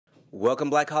Welcome,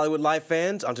 Black Hollywood Live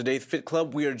fans. On today's Fit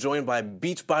Club, we are joined by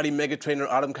Beachbody mega trainer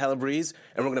Autumn Calabrese,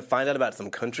 and we're going to find out about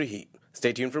some country heat.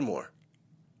 Stay tuned for more.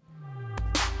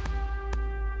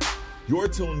 You're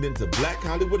tuned into Black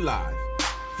Hollywood Live,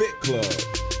 Fit Club.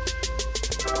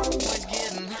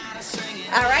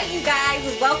 All right, you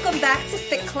guys, welcome back to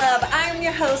Fit Club. I'm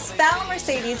your host, Fallon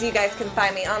Mercedes. You guys can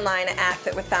find me online at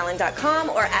fitwithfallon.com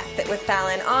or at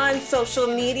fitwithfallon on social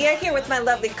media. Here with my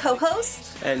lovely co-host.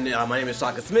 And my name is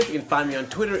Shaka Smith. You can find me on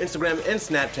Twitter, Instagram, and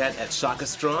Snapchat at Shaka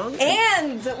Strong.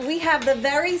 And we have the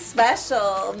very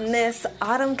special Miss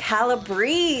Autumn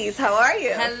Calabrese. How are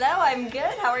you? Hello, I'm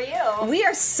good. How are you? We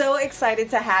are so excited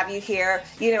to have you here.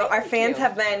 You know, our fans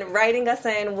have been writing us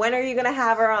in, when are you going to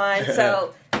have her on?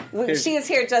 So she is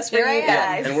here just for you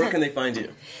guys. And where can they find you?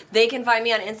 They can find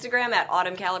me on Instagram at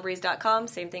autumncalabrese.com.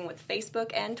 Same thing with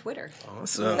Facebook and Twitter.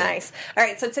 Awesome. Nice. All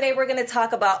right, so today we're going to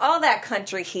talk about all that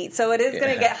country heat. So it is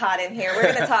going to get hot in here. We're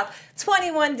going to talk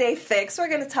 21-day fix. We're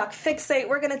going to talk Fixate.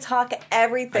 We're going to talk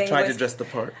everything. I tried to dress the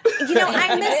part. You know,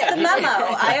 I missed the memo.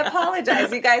 I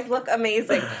apologize. You guys look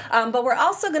amazing. But we're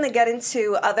also going to get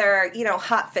into other,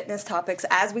 hot fitness topics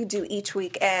as we do each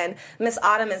week. And Miss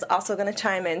Autumn is also going to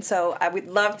chime in. So I would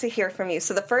love to hear from you.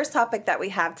 So the first topic that we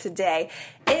have today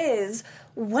is,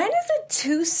 when is it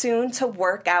too soon to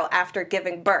work out after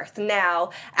giving birth? Now,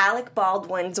 Alec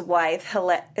Baldwin's wife,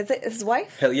 is it his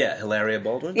wife? Hilaria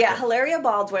Baldwin? Yeah, Hilaria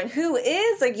Baldwin, who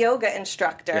is a yoga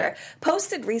instructor,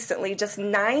 posted recently, just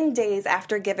 9 days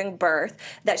after giving birth,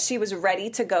 that she was ready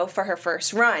to go for her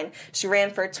first run. She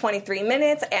ran for 23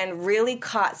 minutes and really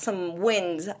caught some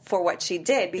wind for what she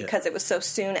did because it was so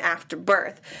soon after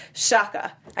birth.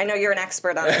 Shaka, I know you're an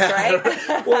expert on this,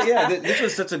 right? Well, yeah, this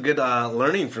was such a good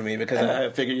learning for me because I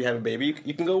figured you have a baby,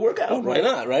 you can go work out. Why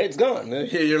not, right? It's gone.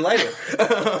 You're lighter.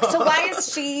 So why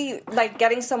is she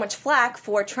getting so much flack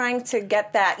for trying to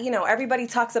get that, everybody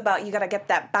talks about you got to get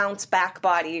that bounce back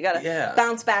body. You got to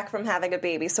bounce back from having a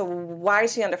baby. So why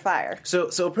is she under fire? So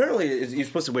apparently you're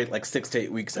supposed to wait like 6 to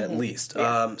 8 weeks at least.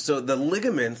 Yeah. So the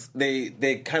ligaments,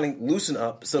 they kind of loosen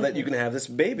up so that you can have this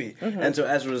baby. And so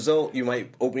as a result, you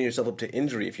might open yourself up to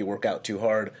injury if you work out too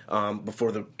hard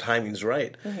before the timing's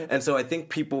right. And so I think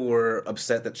people were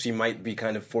upset that she might be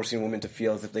kind of forcing women to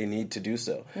feel as if they need to do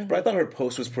so. But I thought her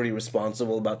post was pretty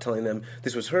responsible about telling them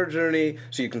this was her journey,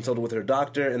 she consulted with her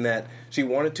doctor, and that she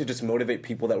wanted to just motivate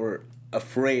people that were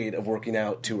afraid of working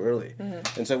out too early.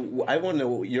 And so I want to know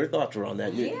what your thoughts were on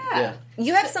that.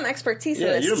 You have some expertise in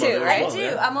this too, right? I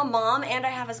do. I'm a mom, and I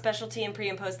have a specialty in pre-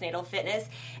 and postnatal fitness,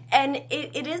 and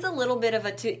it is a little bit of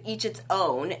a to each its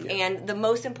own, and the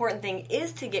most important thing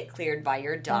is to get cleared by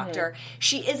your doctor.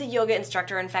 She is a yoga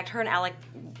instructor. In fact, her and Alec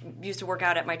used to work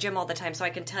out at my gym all the time, so I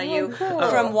can tell you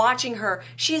from watching her,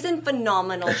 she's in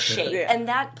phenomenal shape, and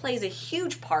that plays a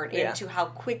huge part into how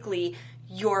quickly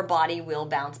your body will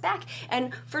bounce back.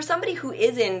 And for somebody who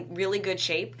is in really good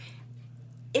shape,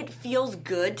 it feels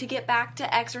good to get back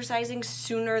to exercising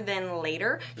sooner than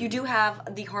later. You do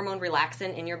have the hormone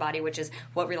relaxin in your body, which is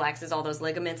what relaxes all those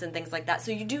ligaments and things like that.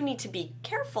 So you do need to be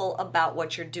careful about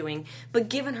what you're doing. But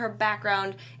given her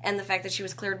background and the fact that she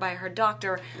was cleared by her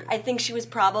doctor, I think she was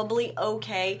probably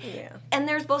okay. Yeah. And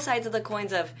there's both sides of the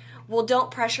coins of, well, don't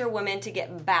pressure women to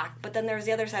get back. But then there's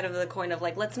the other side of the coin of,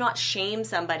 let's not shame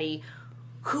somebody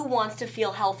who wants to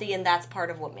feel healthy, and that's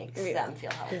part of what makes them feel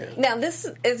healthy. Now, this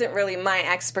isn't really my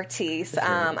expertise.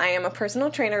 I am a personal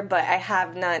trainer, but I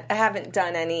haven't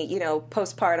done any,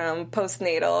 postpartum,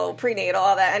 postnatal, prenatal,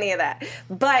 all that, any of that.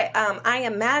 But I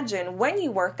imagine when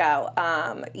you work out,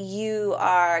 you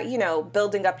are,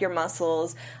 building up your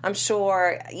muscles. I'm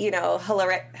sure,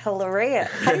 Hilaria.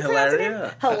 How do you pronounce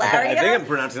it? Hilaria. I think I'm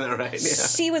pronouncing that right. Yeah.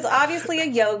 She was obviously a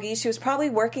yogi. She was probably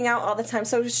working out all the time.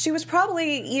 So she was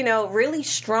probably, really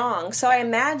strong. So I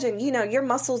imagine, your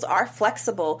muscles are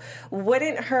flexible.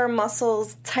 Wouldn't her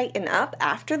muscles tighten up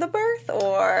after the birth,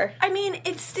 or? I mean,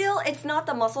 it's not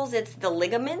the muscles, it's the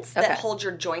ligaments that hold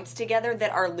your joints together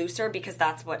that are looser, because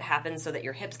that's what happens so that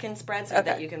your hips can spread so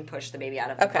that you can push the baby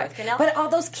out of the birth canal. But all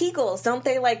those Kegels, don't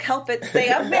they help it stay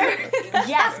up there?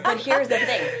 Yes, but here's the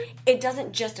thing. It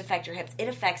doesn't just affect your hips. It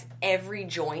affects every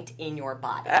joint in your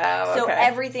body. So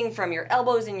everything from your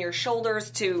elbows and your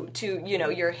shoulders to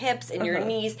your hips and your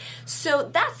knees.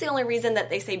 So that's the only reason that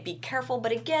they say be careful.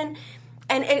 But again,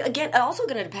 it's also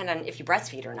going to depend on if you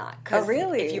breastfeed or not. Oh,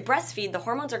 really? If you breastfeed, the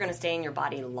hormones are going to stay in your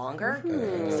body longer.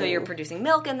 So you're producing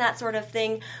milk and that sort of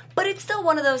thing. But it's still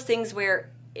one of those things where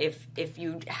if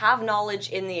you have knowledge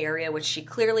in the area, which she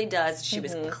clearly does, she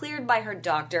was cleared by her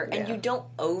doctor, and you don't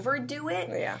overdo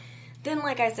it, then,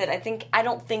 like I said, I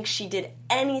don't think she did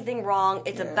anything wrong.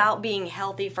 It's about being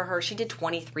healthy for her. She did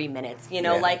 23 minutes. You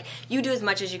know, like, you do as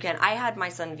much as you can. I had my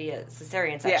son via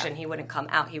cesarean section. He wouldn't come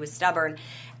out. He was stubborn.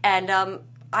 And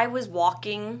I was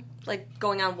walking, like,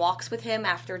 going on walks with him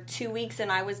after 2 weeks, and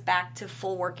I was back to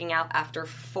full working out after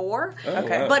 4.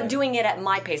 Okay. But doing it at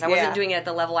my pace. I wasn't doing it at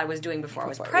the level I was doing before I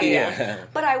was pregnant.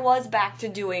 But I was back to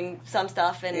doing some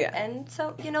stuff. And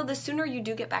so, you know, the sooner you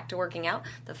do get back to working out,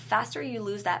 the faster you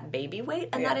lose that baby weight.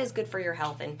 And that is good for your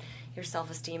health and your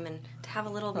self-esteem, and to have a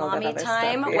little mommy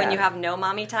time when you have no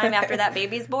mommy time after that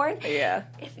baby's born.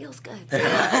 It feels good.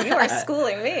 So. You are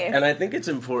schooling me. And I think it's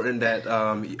important that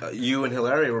you and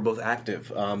Hilaria were both active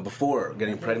before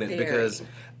getting pregnant, because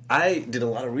I did a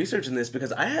lot of research in this,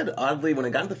 because I had, oddly, when I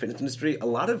got into the fitness industry, a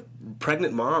lot of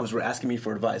pregnant moms were asking me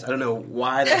for advice. I don't know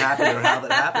why that happened or how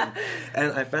that happened.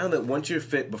 And I found that once you're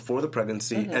fit before the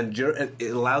pregnancy, and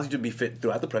it allows you to be fit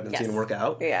throughout the pregnancy and work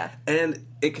out. And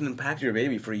it can impact your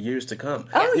baby for years to come.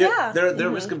 Their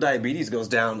risk of diabetes goes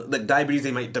down. The diabetes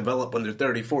they might develop when they're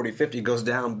 30, 40, 50 goes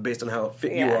down based on how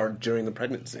fit you are during the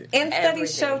pregnancy. And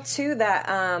studies show, too, that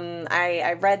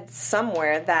I read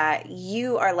somewhere that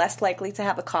you are less likely to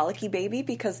have a colicky baby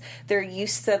because they're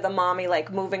used to the mommy,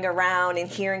 like, moving around and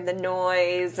hearing the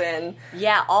noise. And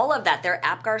all of that. Their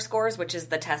APGAR scores, which is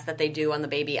the test that they do on the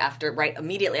baby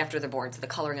immediately after they're born, so the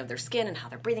coloring of their skin and how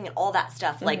they're breathing and all that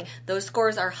stuff, like, those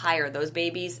scores are higher. Those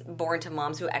babies born to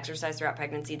moms who exercise throughout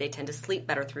pregnancy, they tend to sleep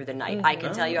better through the night. I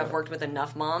can tell you, I've worked with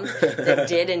enough moms that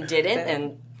did and didn't,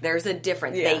 and there's a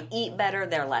difference. They eat better,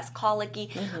 they're less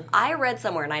colicky. I read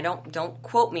somewhere, and I don't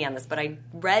quote me on this, but I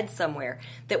read somewhere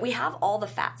that we have all the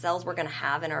fat cells we're going to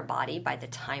have in our body by the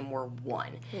time we're 1.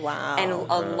 Wow. And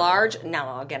a large,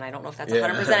 now again, I don't know if that's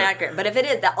 100% accurate, but if it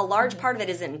is, that a large part of it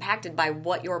is impacted by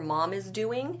what your mom is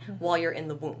doing while you're in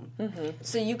the womb.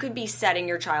 So you could be setting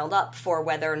your child up for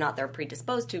whether or not they're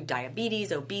predisposed to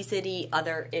diabetes, obesity,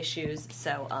 other issues.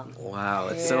 So, wow,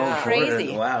 it's so important.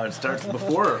 Crazy. Wow, it starts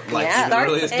before life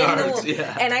really starts.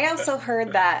 And I also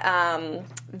heard that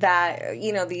that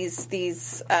you know these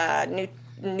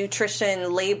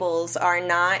nutrition labels are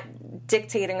not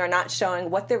dictating or not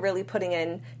showing what they're really putting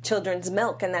in children's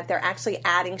milk, and that they're actually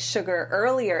adding sugar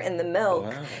earlier in the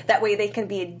milk. That way they can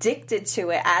be addicted to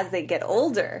it as they get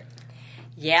older.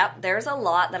 Yep, there's a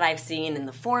lot that I've seen in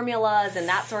the formulas and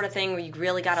that sort of thing where you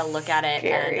really got to look at it.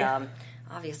 Scary. And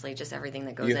obviously just everything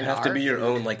that goes into You have to be your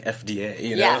own, like, FDA,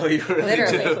 you know? Yeah, you really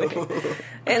literally. do.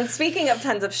 And speaking of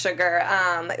tons of sugar,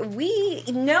 we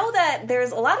know that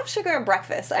there's a lot of sugar in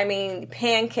breakfast. I mean,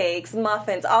 pancakes,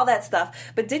 muffins, all that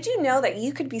stuff. But did you know that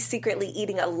you could be secretly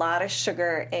eating a lot of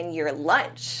sugar in your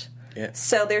lunch?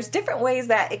 So there's different ways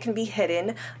that it can be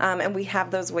hidden, and we have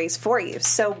those ways for you.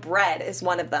 So bread is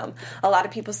one of them. A lot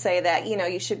of people say that, you know,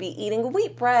 you should be eating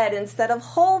wheat bread instead of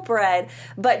whole bread,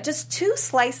 but just 2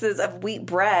 slices of wheat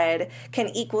bread can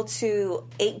equal to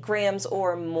 8 grams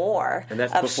or more and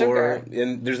that's of before, sugar.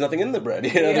 and there's nothing in the bread.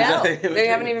 You know, No, they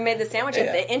haven't even made the sandwiches.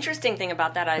 Yeah. The interesting thing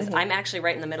about that is I'm actually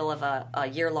right in the middle of a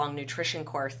year-long nutrition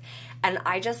course, and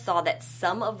I just saw that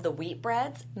some of the wheat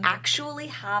breads actually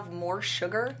have more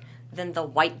sugar than the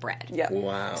white bread.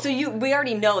 Wow. So we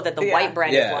already know that the white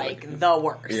bread is like the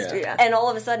worst. And all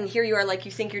of a sudden here you are, like,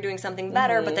 you think you're doing something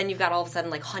better, but then you've got all of a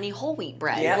sudden like honey whole wheat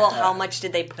bread. Well, how much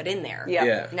did they put in there?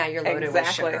 Now you're loaded with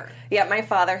sugar. Yeah, my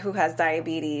father, who has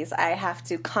diabetes, I have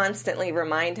to constantly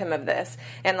remind him of this.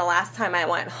 And the last time I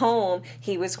went home,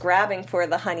 he was grabbing for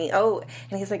the honey oat,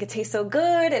 and he's like, it tastes so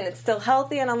good and it's still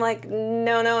healthy, and I'm like,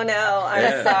 no,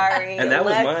 I'm sorry. And that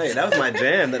was my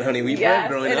jam, that honey wheat bread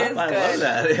growing up. I love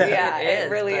that. It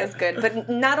really is good. But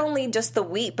not only just the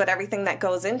wheat, but everything that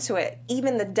goes into it.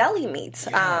 Even the deli meats,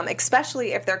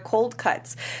 especially if they're cold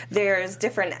cuts. There's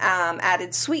different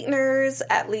added sweeteners,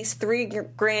 at least 3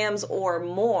 grams or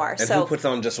more. And who puts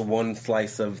on just 1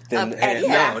 slice of thin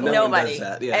ham? No, nobody. one does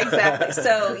that. Exactly.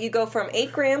 So you go from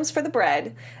 8 grams for the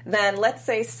bread, then let's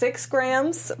say 6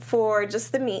 grams for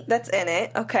just the meat that's in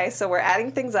it. Okay, so we're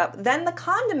adding things up. Then the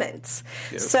condiments.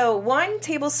 So 1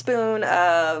 tablespoon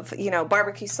of,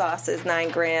 barbecue sauce is 9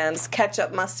 grams,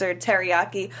 ketchup, mustard,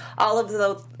 teriyaki, all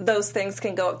of those things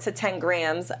can go up to 10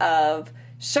 grams of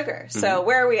sugar. So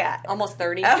where are we at? Almost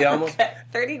 30. Oh, almost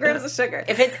 30 grams of sugar.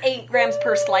 If it's 8 grams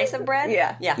per slice of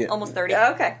bread, almost 30.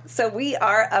 Okay, so we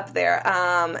are up there.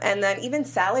 And then even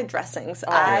salad dressings.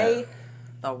 I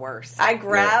the worst. I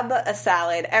grab a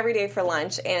salad every day for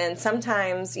lunch, and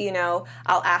sometimes, I'll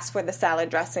ask for the salad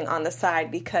dressing on the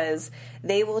side because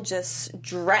they will just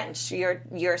drench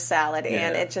your salad,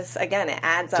 and it just, again, it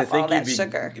adds up all that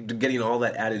sugar. Getting all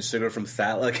that added sugar from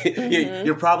salad,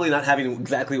 you're probably not having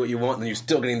exactly what you want, and you're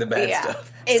still getting the bad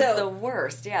stuff. It's the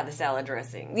worst, the salad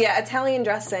dressing. Yeah, Italian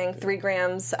dressing, 3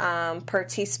 grams per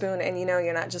teaspoon, and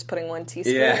you're not just putting 1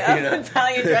 teaspoon of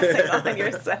Italian dressing on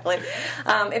your salad.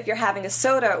 If you're having a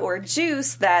soda or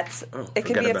juice, it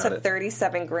can be up to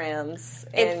 37 grams,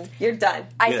 and you're done.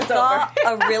 I saw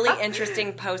a really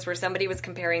interesting post where somebody was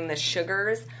comparing the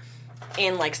sugars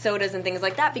in like sodas and things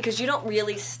like that, because you don't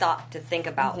really stop to think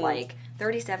about like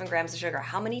 37 grams of sugar.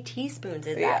 How many teaspoons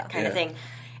is that kind of thing?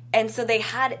 And so they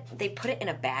put it in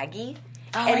a baggie,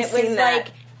 and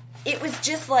it was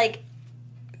just like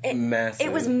massive.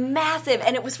 It was massive,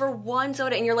 and it was for one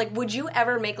soda. And you're like, would you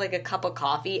ever make like a cup of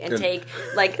coffee and take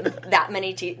like that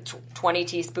many 20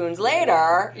 teaspoons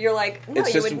later? You're like, no,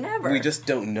 you would never. We just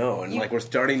don't know, and we're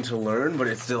starting to learn, but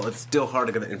it's still hard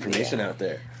to get the information out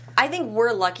there. I think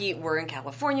we're lucky. We're in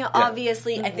California,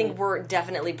 obviously. I think we're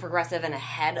definitely progressive and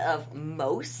ahead of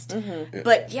most.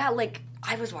 But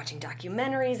I was watching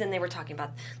documentaries, and they were talking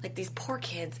about like these poor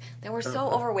kids that were so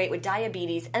overweight with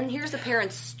diabetes, and here's the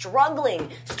parents struggling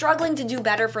to do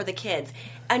better for the kids,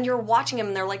 and you're watching them,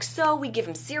 and they're like, so we give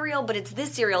them cereal, but it's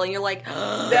this cereal, and you're like,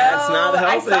 no, that's not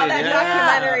healthy. I saw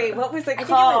that documentary. What was it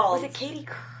called? Was it Katie?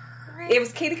 It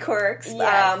was Katie Couric's,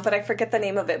 but I forget the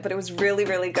name of it, but it was really,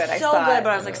 really good. I saw good,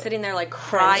 but I was like sitting there like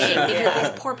crying because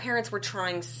these poor parents were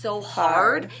trying so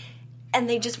hard, and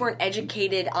they just weren't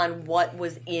educated on what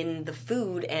was in the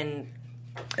food. And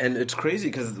it's crazy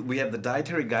because we have the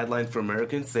dietary guidelines for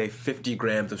Americans say 50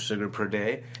 grams of sugar per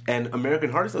day, and American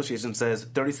Heart Association says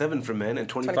 37 for men and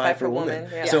 25 for women.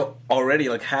 Yeah. So already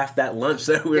like half that lunch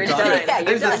that we were talking about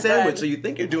is a sandwich, so you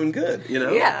think you're doing good,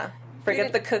 Yeah.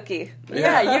 Forget the cookie.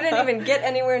 Yeah, you didn't even get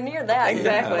anywhere near that.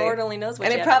 Exactly. Lord only knows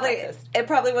what. And it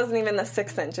probably wasn't even the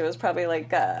 6-inch. It was probably like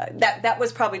that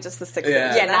was probably just the 6-inch.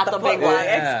 Yeah, not the big one.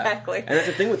 Exactly. And that's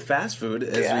the thing with fast food,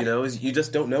 is you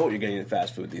just don't know what you're getting in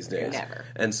fast food these days. Never.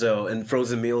 And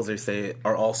frozen meals, they say,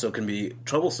 can be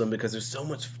troublesome because there's so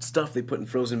much stuff they put in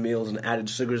frozen meals, and added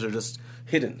sugars are just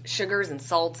hidden. Sugars and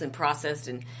salts and processed,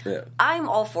 and I'm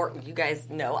all for. You guys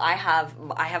know I have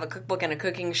a cookbook and a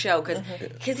cooking show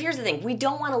because here's the thing. We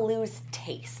don't want to lose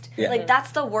taste. Yeah. Like,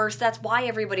 that's the worst. That's why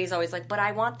everybody's always like, but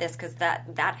I want this because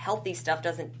that healthy stuff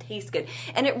doesn't taste good.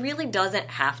 And it really doesn't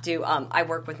have to. I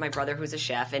work with my brother who's a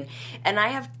chef, and I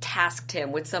have tasked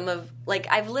him with some of, like,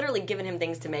 I've literally given him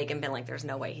things to make and been like, there's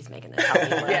no way he's making this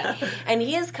healthy for me. And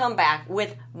he has come back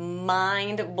with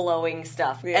mind-blowing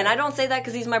stuff. Yeah. And I don't say that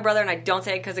because he's my brother, and I don't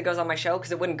say it because it goes on my show,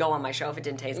 because it wouldn't go on my show if it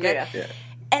didn't taste good. Yeah.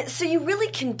 And so you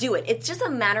really can do it. It's just a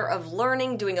matter of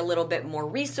learning, doing a little bit more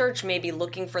research, maybe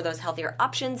looking for those healthier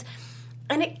options.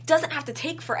 And it doesn't have to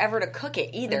take forever to cook it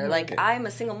either. Like, I'm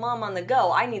a single mom on the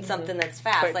go. I need something that's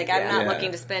fast. Like, I'm not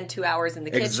looking to spend 2 hours in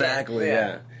the kitchen. Exactly,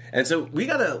 yeah. And so we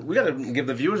gotta give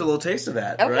the viewers a little taste of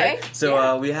that, okay. Right?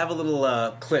 So we have a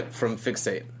little clip from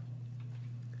Fixate.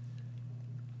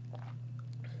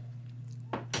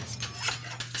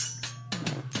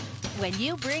 When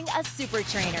you bring a super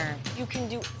trainer, you can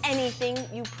do anything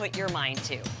you put your mind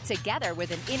to. Together with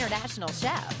an international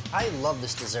chef, I love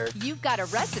this dessert. You've got a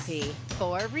recipe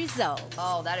for results.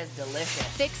 Oh, that is delicious.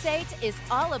 Fixate is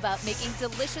all about making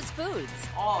delicious foods.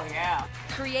 Oh, yeah.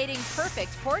 Creating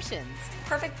perfect portions.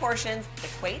 Perfect portions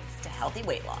equates to healthy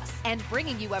weight loss. And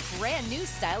bringing you a brand new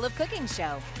style of cooking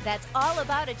show that's all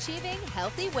about achieving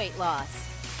healthy weight loss.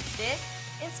 This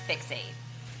is Fixate.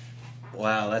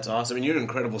 Wow, that's awesome. And you're in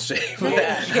incredible shape.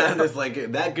 That's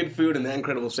like that good food and that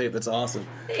incredible shape. That's awesome.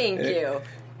 Thank you.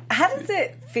 How does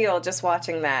it feel just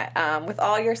watching that? With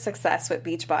all your success with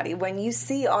Beachbody, when you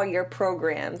see all your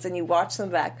programs and you watch them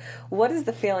back, what is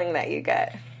the feeling that you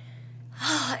get?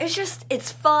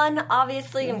 It's fun,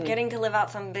 obviously. I'm getting to live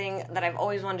out something that I've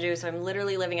always wanted to do, so I'm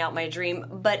literally living out my dream.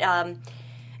 But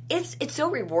it's so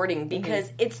rewarding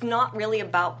because it's not really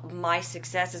about my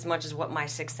success as much as what my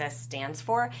success stands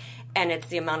for. And it's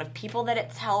the amount of people that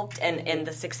it's helped and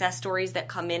the success stories that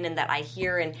come in and that I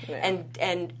hear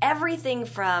and everything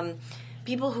from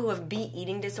people who have beat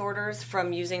eating disorders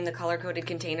from using the color-coded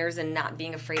containers and not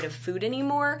being afraid of food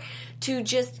anymore to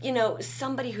just,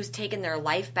 somebody who's taken their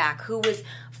life back, who was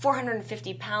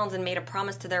 450 pounds and made a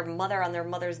promise to their mother on their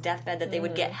mother's deathbed that they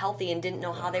would get healthy and didn't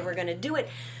know how they were going to do it,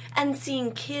 and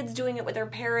seeing kids doing it with their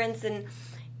parents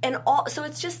and all. So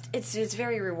it's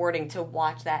very rewarding to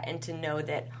watch that and to know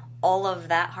that all of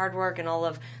that hard work and all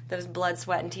of those blood,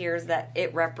 sweat, and tears, that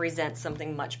it represents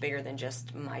something much bigger than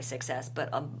just my success,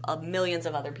 but millions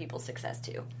of other people's success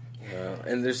too.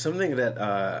 And there's something that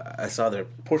I saw there,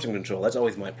 portion control. That's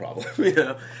always my problem, you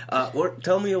know. Or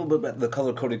tell me a little bit about the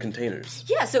color-coded containers.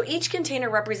 Yeah, so each container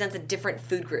represents a different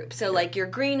food group. So like your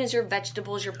green is your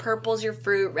vegetables, your purple's your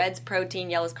fruit, red's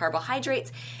protein, yellow's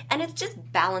carbohydrates, and it's just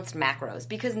balanced macros,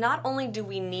 because not only do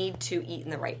we need to eat in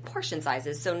the right portion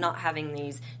sizes, so not having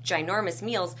these ginormous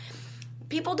meals,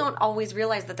 people don't always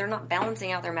realize that they're not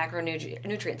balancing out their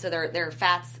macronutrients. So their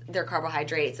fats, their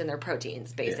carbohydrates, and their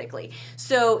proteins, basically. Yeah.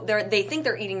 So they think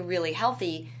they're eating really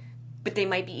healthy, but they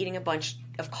might be eating a bunch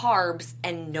of carbs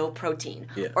and no protein.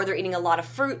 Yeah. Or they're eating a lot of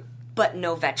fruit, but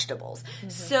no vegetables. Mm-hmm.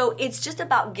 So it's just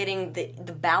about getting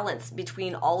the balance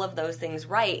between all of those things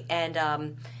right, and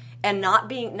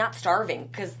not starving,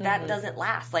 because that doesn't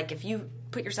last. Like, if you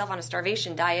put yourself on a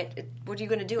starvation diet, what are you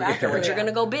going to do afterwards? You're going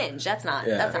to go binge. That's not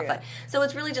fun. So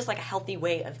it's really just like a healthy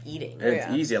way of eating. And it's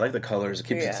easy. I like the colors. It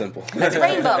keeps it simple. It's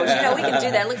rainbows. You know, we can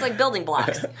do that. It looks like building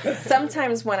blocks.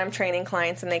 Sometimes when I'm training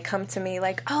clients and they come to me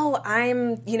like, oh,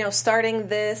 I'm, starting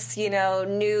this,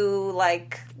 new,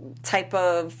 type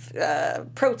of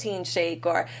protein shake,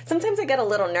 or sometimes I get a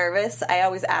little nervous. I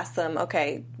always ask them,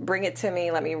 okay, bring it to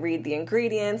me. Let me read the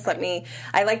ingredients.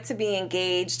 I like to be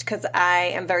engaged, because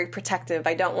I am very protective.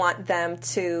 I don't want them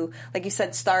to, like you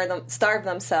said, starve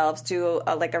themselves, do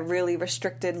a really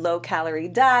restricted low-calorie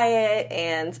diet,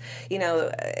 and,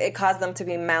 it caused them to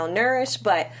be malnourished.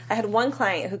 But I had one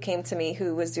client who came to me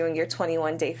who was doing your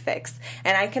 21-day fix,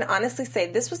 and I can honestly say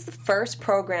this was the first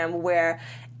program where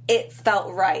it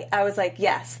felt right. I was like,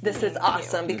 yes, this is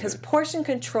awesome, because portion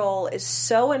control is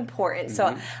so important.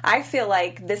 So I feel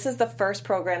like this is the first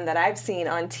program that I've seen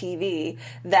on TV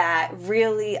that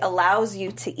really allows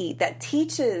you to eat, that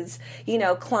teaches,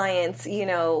 clients,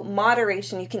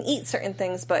 moderation. You can eat certain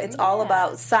things, but it's all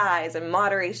about size and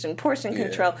moderation, portion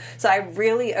control. So I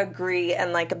really agree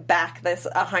and back this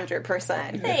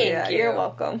 100%. Thank you. You're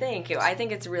welcome. Thank you. I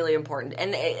think it's really important.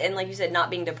 And like you said, not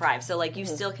being deprived. So you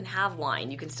still can have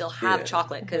wine. You can still have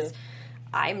chocolate, because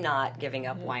I'm not giving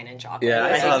up wine and chocolate. Yeah,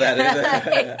 I saw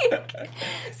that.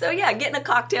 So getting a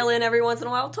cocktail in every once in a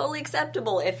while, totally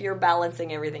acceptable if you're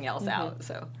balancing everything else out.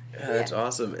 So that's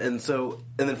awesome. And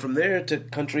then from there to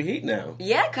Country Heat now.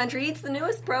 Yeah, Country Heat's the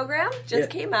newest program.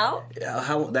 Came out.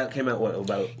 How that came out? What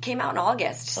about? Came out in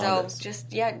August. So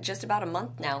just about a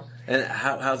month now. And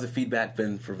how's the feedback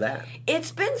been for that?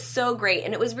 It's been so great,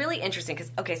 and it was really interesting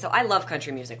because, so I love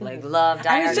country music, love.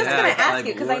 I was just going to ask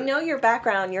you, because I know your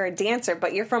background, you're a dancer,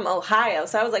 but you're from Ohio,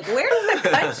 so I was like, where did the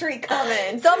country come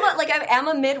in? So I'm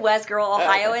a Midwest girl,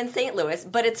 Ohio and St. Louis,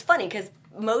 but it's funny because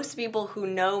most people who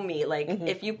know me,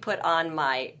 if you put on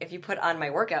my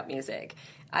workout music,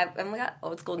 I've got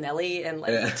old school Nelly and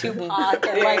Tupac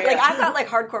and I've got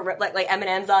hardcore like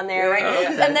Eminem's on there, right?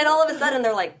 And then all of a sudden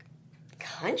they're like,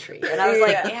 country, and I was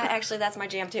like, yeah, actually that's my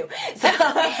jam too. So,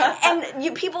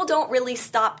 and people don't really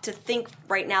stop to think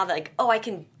right now that I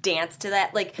can dance to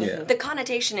that. The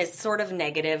connotation is sort of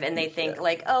negative, and they think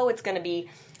oh, it's going to be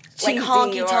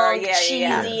honky tonk,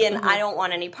 cheesy, and I don't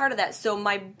want any part of that. So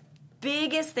my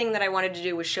biggest thing that I wanted to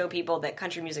do was show people that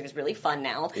country music is really fun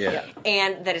now,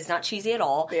 and that it's not cheesy at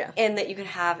all, and that you can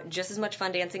have just as much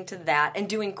fun dancing to that and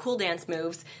doing cool dance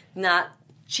moves, not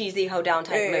cheesy hoedown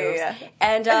type moves.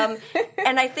 And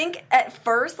and I think at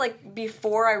first,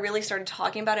 before I really started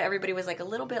talking about it, everybody was a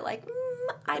little bit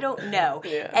I don't know.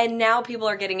 And now people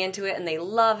are getting into it, and they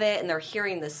love it, and they're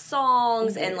hearing the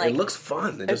songs, and it looks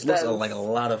fun. It just looks like a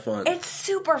lot of fun. It's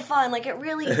super fun. It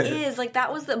really is.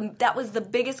 That was the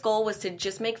biggest goal, was to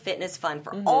just make fitness fun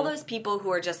for all those people who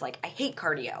are just I hate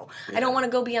cardio. I don't want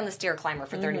to go be on the stair climber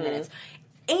for 30 minutes.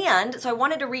 And so I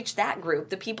wanted to reach that group,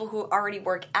 the people who already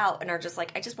work out and are just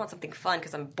I just want something fun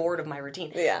because I'm bored of my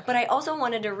routine. But I also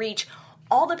wanted to reach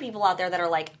all the people out there that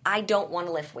are I don't want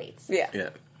to lift weights.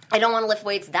 I don't want to lift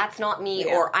weights, that's not me,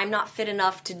 or I'm not fit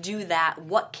enough to do that,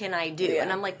 what can I do? And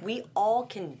I'm we all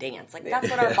can dance. That's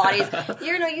what our bodies,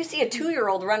 you see a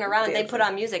 2-year-old run around and they put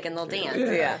on music and they'll dance. It's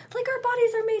our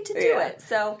bodies are made to do it.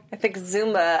 So I think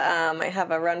Zumba might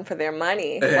have a run for their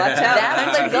money. Watch out.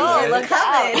 That's the goal. Look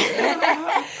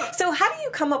out. So how do you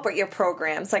come up with your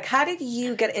programs? How did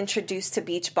you get introduced to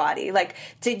Beachbody?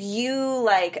 Did you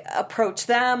approach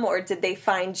them, or did they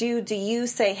find you? Do you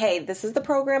say, hey, this is the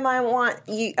program I want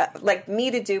you like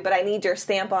me to do, but I need your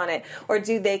stamp on it? Or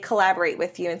do they collaborate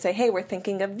with you and say, hey, we're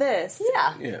thinking of this?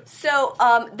 Yeah. So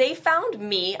they found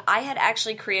me. I had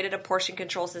actually created a portion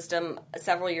control system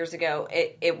several years ago.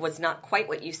 It was not quite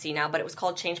what you see now, but it was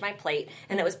called Change My Plate,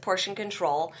 and it was portion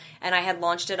control. And I had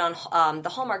launched it on the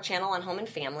Hallmark Channel on Home and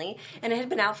Family, and it had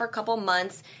been out for a couple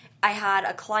months. I had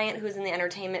a client who's in the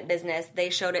entertainment business. They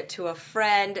showed it to a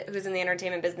friend who's in the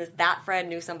entertainment business. That friend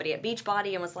knew somebody at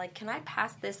Beachbody and was like, can I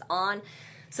pass this on?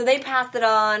 So they passed it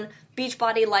on.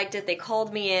 Beachbody liked it. They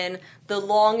called me in. The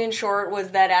long and short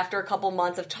was that after a couple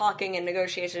months of talking and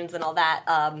negotiations and all that,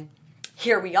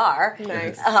 here we are.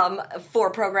 Nice. 4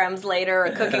 programs later,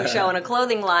 a cooking show and a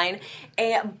clothing line.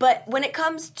 But when it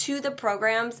comes to the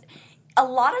programs, a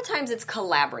lot of times it's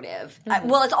collaborative.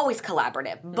 Well, it's always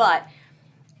collaborative, but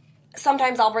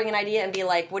sometimes I'll bring an idea and be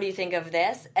like, what do you think of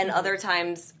this? And other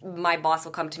times my boss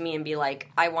will come to me and be like,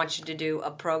 I want you to do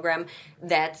a program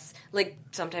that's, like,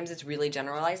 sometimes it's really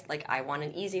generalized. Like, I want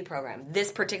an easy program.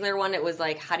 This particular one, it was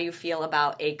like, how do you feel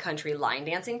about a country line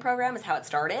dancing program is how it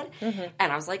started.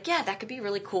 And I was like, yeah, that could be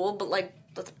really cool, but, like,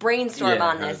 let's brainstorm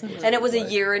on this. And it was a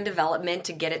year in development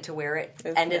to get it to where it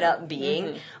ended up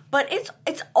being. But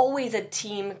it's always a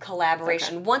team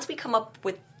collaboration. Okay. Once we come up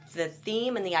with the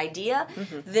theme and the idea,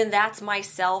 then that's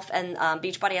myself, and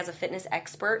Beachbody has a fitness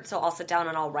expert, so I'll sit down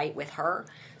and I'll write with her.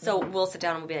 So we'll sit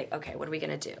down and we'll be like, okay, what are we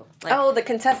going to do? Like, the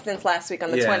contestants last week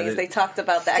on the 20s, they talked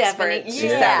about the expert. She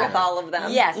sat with all of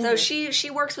them. Yeah, so she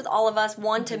works with all of us,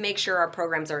 one, to make sure our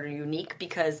programs are unique,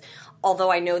 because although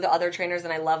I know the other trainers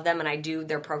and I love them and I do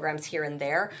their programs here and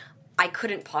there, I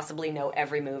couldn't possibly know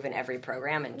every move in every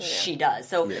program, and she does.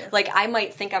 So, like, I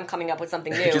might think I'm coming up with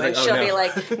something new, and she'll be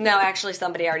like, no, actually,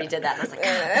 somebody already did that. And I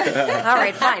was like, all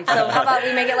right, fine. So how about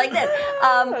we make it like this?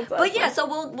 But yeah, so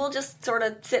we'll just sort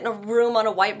of sit in a room on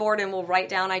a whiteboard, and we'll write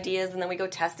down ideas, and then we go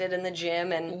test it in the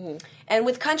gym. And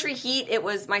with Country Heat, it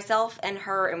was myself and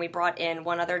her, and we brought in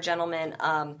one other gentleman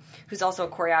who's also a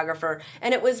choreographer.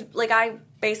 And it was like, I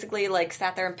basically like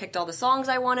sat there and picked all the songs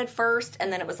I wanted first,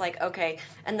 and then it was like, okay,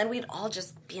 and then we'd all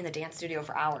just be in the dance studio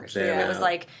for hours. And it was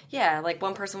like, like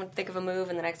one person would think of a move,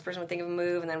 and the next person would think of a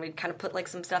move, and then we'd kind of put like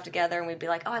some stuff together, and we'd be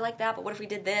like, oh, I like that, but what if we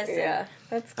did this? Yeah,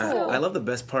 that's cool. I love the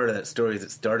best part of that story is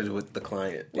it started with the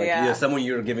client. Like, someone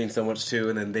you were giving so much to,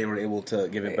 and then they were able to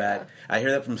give it back. I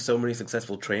hear that from so many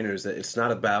successful trainers, that it's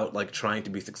not about like trying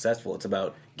to be successful, it's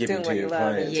about giving to your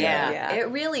clients. Yeah, it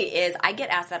really is. I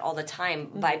get asked that all the time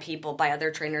by people, by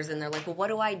other trainers, and they're like, well, what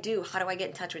do I do? How do I get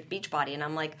in touch with Beachbody? And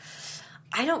I'm like,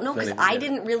 I don't know, because I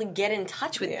didn't really get in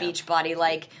touch with Beachbody.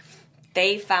 Like,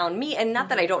 they found me, and not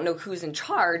that I don't know who's in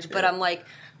charge, but I'm like,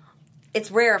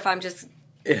 it's rare if I'm just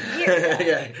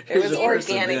it was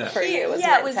organic for you. It was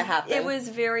meant to happen. It was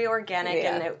very organic,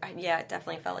 and it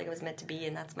definitely felt like it was meant to be,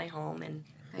 and that's my home, and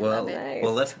I love it.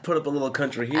 Well, let's put up a little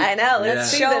Country Heat. I know.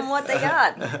 Let's show them what they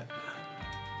got.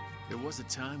 There was a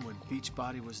time when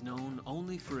Beachbody was known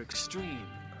only for extreme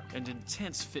and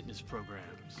intense fitness programs.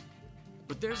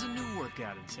 But there's a new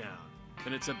workout in town,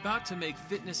 and it's about to make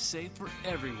fitness safe for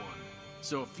everyone.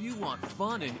 So if you want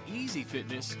fun and easy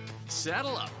fitness,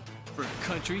 saddle up for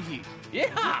Country Heat. Yeah!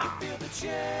 You can feel the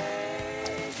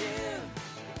change,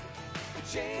 the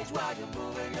change while you're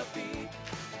moving your feet.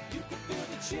 You can feel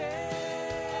the change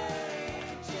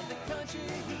in the Country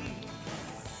Heat.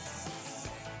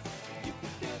 You can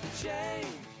feel the change.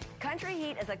 Country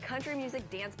Heat is a country music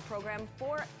dance program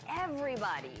for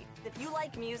everybody. If you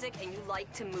like music and you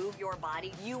like to move your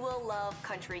body, you will love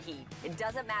Country Heat. It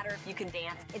doesn't matter if you can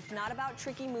dance. It's not about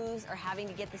tricky moves or having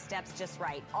to get the steps just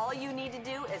right. All you need to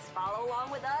do is follow along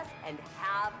with us and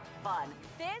have fun.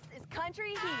 This is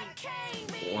Country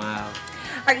Heat. Wow.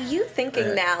 Are you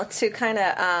thinking now to kind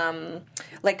of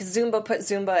like put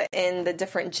Zumba in the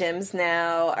different gyms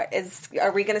now?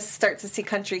 Are we going to start to see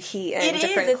Country Heat in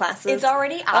different classes? It's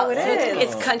already out. Oh, it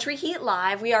is. It's Country Heat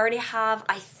Live. We already have,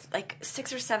 like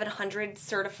 600 or 700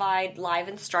 certified live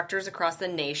instructors across the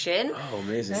nation. Oh,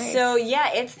 amazing. Nice. So,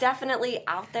 yeah, it's definitely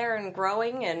out there and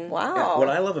growing. And wow. Yeah, what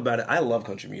I love about it, I love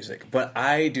country music, but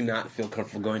I do not feel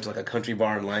comfortable going to like a country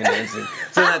bar and line dancing.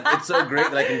 So it's so great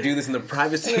that I can do this in the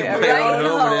privacy of my own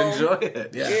home and enjoy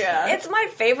it. Yeah. It's my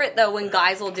favorite, though, when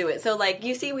guys will do it. So, like,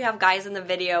 you see we have guys in the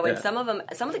video, and some of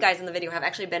the guys in the video have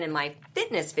actually been in my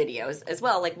fitness videos as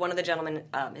well. Like, one of the gentlemen,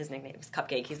 his nickname is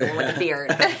Cupcake. He's the one with the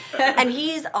beard. And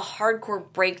he's a hardcore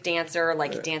break dancer.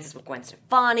 Like, he dances with Gwen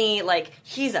Stefani. Like,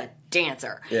 he's a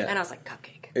dancer. Yeah. And I was like,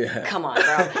 Cupcake, come on,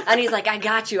 bro. And he's like, I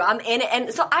got you. I'm in it.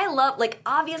 And so I love, like,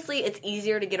 obviously it's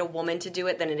easier to get a woman to do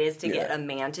it than it is to get a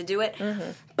man to do it.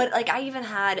 Mm-hmm. But, like, I even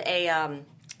had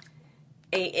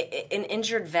an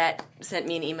injured vet sent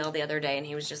me an email the other day, and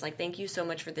he was just like, thank you so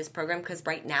much for this program, because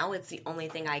right now it's the only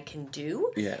thing I can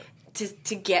do. Yeah.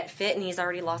 To get fit, and he's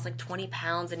already lost like 20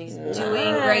 pounds, and he's doing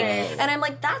great. And I'm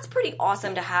like, that's pretty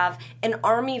awesome to have an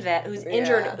Army vet who's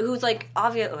injured, who's like,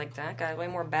 obviously, like, that guy's way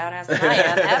more badass than I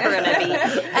am ever gonna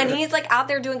be. And he's like out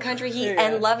there doing country heat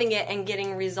and loving it and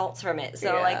getting results from it.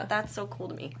 So like, that's so cool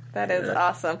to me. That is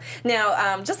awesome.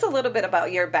 Now, just a little bit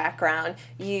about your background.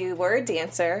 You were a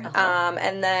dancer,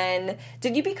 and then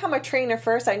did you become a trainer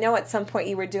first? I know at some point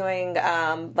you were doing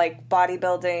like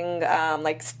bodybuilding,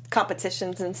 like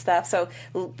competitions and stuff. So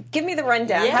give me the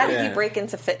rundown. How did you break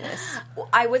into fitness?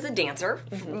 I was a dancer.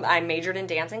 I majored in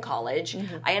dance in college.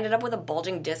 I ended up with a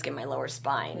bulging disc in my lower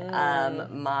spine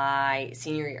my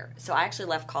senior year. So I actually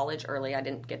left college early. I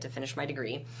didn't get to finish my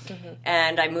degree.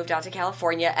 And I moved out to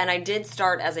California, and I did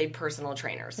start as a personal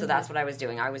trainer. So that's what I was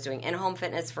doing. I was doing in-home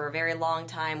fitness for a very long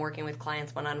time, working with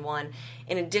clients one-on-one.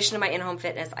 In addition to my in-home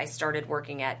fitness, I started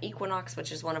working at Equinox,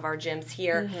 which is one of our gyms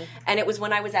here. And it was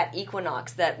when I was at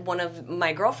Equinox that one of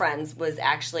my girlfriends was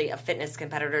actually a fitness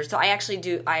competitor. So I actually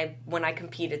when I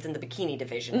compete, it's in the bikini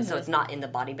division. So it's not in the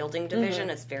bodybuilding division.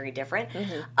 It's very different.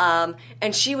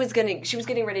 And she was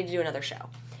getting ready to do another show.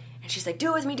 And she's like, do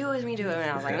it with me. And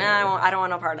I was like, nah, I don't want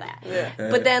no part of that.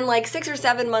 But then like 6 or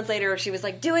 7 months later, she was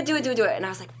like, do it. And I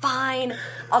was like, fine,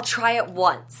 I'll try it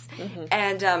once.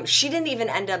 And she didn't even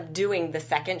end up doing the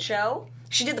second show.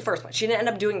 She did the first one. She didn't end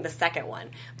up doing the second one.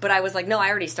 But I was like, no, I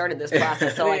already started this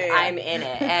process, so like I'm in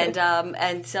it.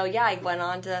 And so I went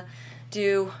on to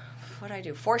do, what did I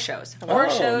do? 4 shows. 4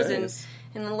 shows nice.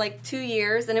 in like 2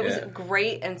 years, and it was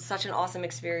great and such an awesome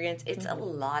experience. It's a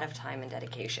lot of time and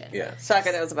dedication. Yeah.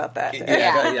 Shaka knows about that.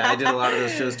 I did a lot of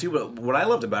those shows too, but what I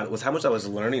loved about it was how much I was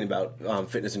learning about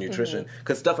fitness and nutrition,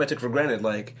 because stuff I took for granted,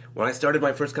 like when I started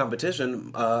my first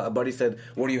competition, a buddy said,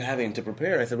 what are you having to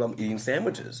prepare? I said, well, I'm eating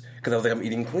sandwiches, because I was like, I'm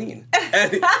eating clean.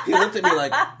 And he looked at me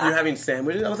like, you're having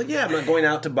sandwiches? I was like, yeah, I'm not going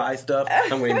out to buy stuff.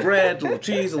 I'm getting bread, a little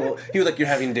cheese, he was like, you're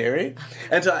having dairy?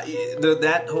 And so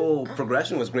that whole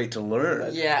progression was great to learn.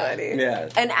 Yeah. Yeah.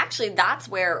 And actually, that's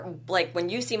where, like, when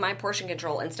you see my portion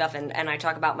control and stuff, and I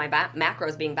talk about my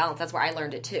macros being balanced, that's where I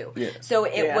learned it too. Yeah. So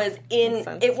it was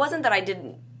it wasn't that I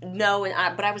didn't know,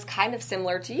 but I was kind of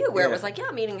similar to you, where it was like,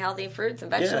 I'm eating healthy fruits and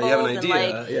vegetables, you have an idea,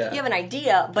 and like, you have an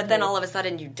idea, but then all of a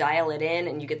sudden you dial it in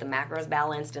and you get the macros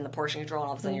balanced and the portion control, and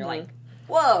all of a sudden you're like,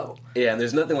 whoa. Yeah, and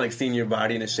there's nothing like seeing your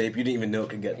body in a shape you didn't even know it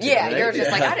could get to. Yeah, right? You're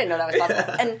just like, I didn't know that was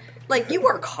possible. And, like, you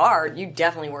work hard. You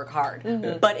definitely work hard.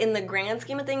 But in the grand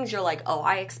scheme of things, you're like, oh,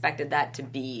 I expected that to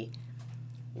be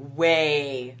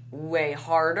way, way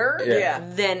harder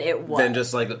than it was. Than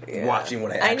just, like, watching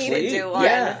what I actually need to do one.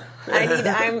 Yeah.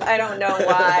 I don't know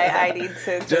why I need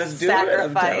to just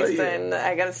sacrifice, and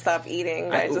I gotta stop eating.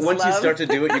 Once you start to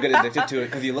do it, you get addicted to it,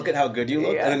 because you look at how good you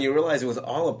look, and then you realize it was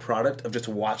all a product of just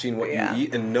watching what you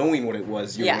eat and knowing what it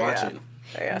was you were watching.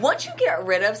 Yeah. Once you get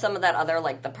rid of some of that other,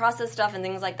 like, the processed stuff and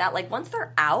things like that, like, once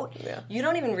they're out, you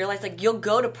don't even realize, like, you'll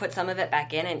go to put some of it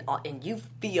back in, and you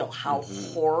feel how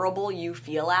horrible you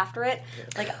feel after it.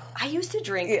 Like, I used to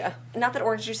drink, not that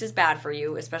orange juice is bad for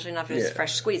you, especially not if it's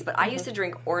fresh squeezed, but I used to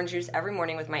drink orange juice every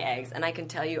morning with my eggs, and I can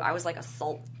tell you, I was like a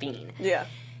salt fiend. Yeah.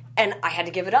 And I had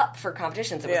to give it up for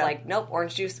competitions. It was like, nope,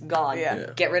 orange juice, gone.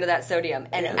 Get rid of that sodium.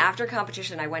 And after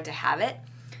competition, I went to have it.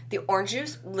 The orange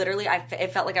juice, literally,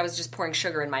 it felt like I was just pouring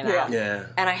sugar in my mouth. Yeah.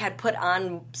 And I had put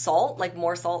on salt, like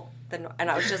more salt than, and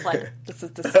I was just like, this is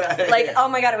disgusting. Like, oh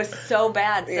my God, it was so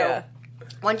bad. So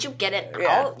once you get it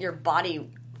out, your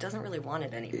body doesn't really want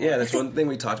it anymore. Yeah, that's one thing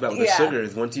we talked about with the sugar,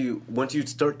 is once you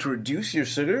start to reduce your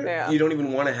sugar, you don't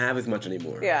even want to have as much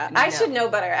anymore. Yeah, I should know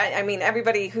better. I mean,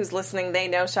 everybody who's listening, they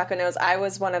know, Shaka knows, I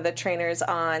was one of the trainers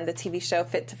on the TV show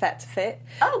Fit to Fat to Fit,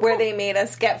 where they made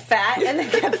us get fat and then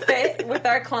get fit with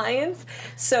our clients.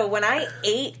 So when I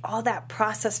ate all that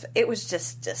processed, it was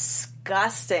just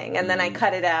disgusting, and then I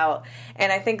cut it out,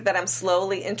 and I think that I'm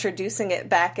slowly introducing it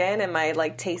back in, and my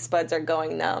like taste buds are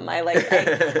going numb. I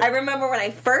remember when I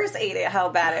first ate it how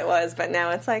bad it was, but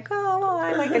now it's like, oh, well,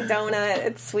 I like a donut,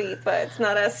 it's sweet, but it's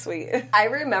not as sweet. I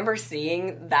remember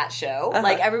seing that show,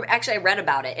 like I read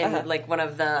about it in like one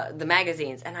of the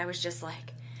magazines, and I was just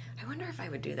like, I wonder if I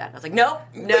would do that. And I was like, nope,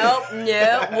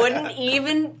 wouldn't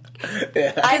even.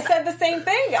 I said the same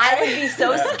thing. I would be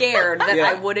so scared that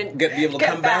I wouldn't be able to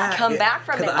come back from it.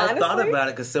 I thought about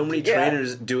it, because so many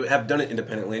trainers have done it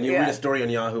independently. And you read a story on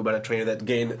Yahoo about a trainer that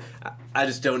gained. I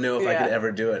just don't know if I could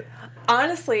ever do it.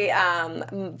 Honestly,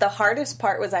 the hardest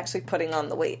part was actually putting on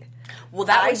the weight. Well,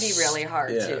 that would be really hard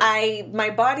too.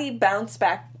 My body bounced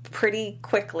back pretty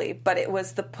quickly, but it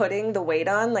was the putting the weight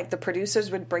on. Like, the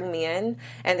producers would bring me in,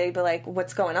 and they'd be like,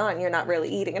 what's going on? You're not really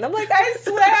eating. And I'm like, I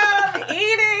swear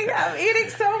I'm eating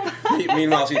so much.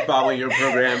 Meanwhile, she's following your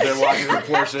program. They're watching her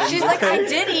portions. She's like, I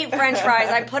did eat French fries.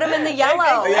 I put them in the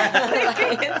yellow.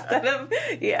 Instead of,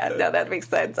 that makes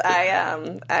sense.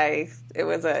 It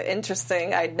was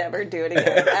interesting. I'd never do it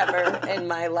again ever in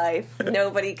my life.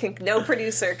 No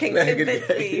producer can convince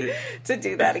me to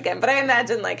do that again. But I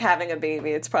imagine, like, having a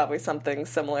baby, it's probably something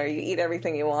similar. You eat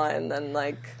everything you want, and then,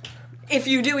 like... If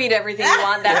you do eat everything you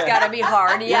want, that's got to be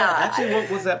hard, yeah. Actually, what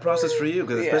was that process for you?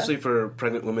 Because especially for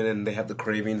pregnant women, and they have the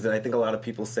cravings, and I think a lot of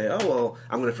people say, oh, well,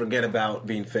 I'm going to forget about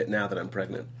being fit now that I'm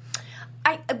pregnant.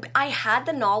 I had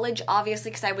the knowledge, obviously,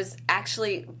 because I was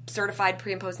actually certified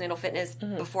pre- and postnatal fitness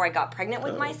before I got pregnant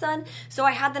with my son. So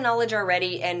I had the knowledge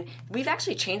already, and we've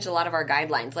actually changed a lot of our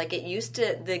guidelines. Like, the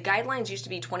guidelines used to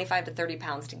be 25 to 30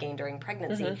 pounds to gain during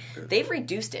pregnancy. They've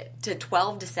reduced it to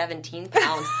 12 to 17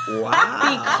 pounds.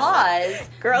 Wow. Because...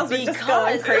 Girls are just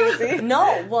going crazy.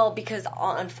 No, well, because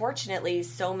unfortunately,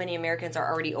 so many Americans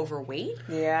are already overweight.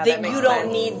 Yeah, that you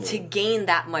don't need to gain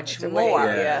that much more.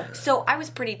 Yeah. So I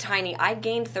was pretty tiny. I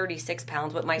gained 36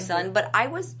 pounds with my son, but I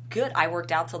was good. I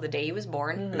worked out till the day he was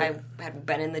born. I had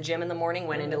been in the gym in the morning,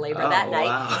 went into labor that night.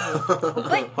 Wow.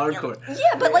 But, hardcore.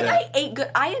 Yeah, but like I ate good.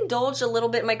 I indulged a little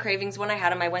bit in my cravings when I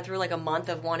had them. I went through like a month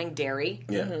of wanting dairy.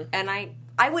 Yeah. And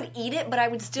I would eat it, but I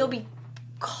would still be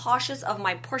cautious of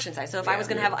my portion size. So if I was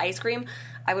going to have ice cream,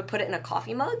 I would put it in a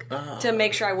coffee mug to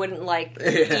make sure I wouldn't like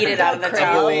eat it out of the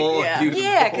towel.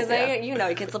 Yeah, because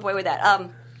you can slip away with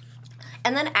that.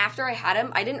 And then after I had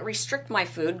him, I didn't restrict my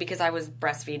food because I was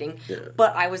breastfeeding,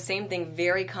 but I was, same thing,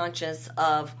 very conscious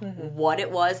of what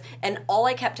it was. And all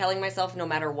I kept telling myself, no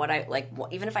matter what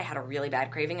even if I had a really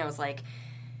bad craving, I was like,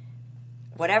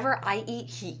 whatever I eat,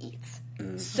 he eats.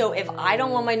 So if I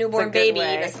don't want my newborn baby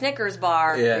eating a Snickers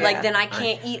bar, then I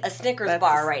can't eat a Snickers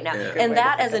bar right now. And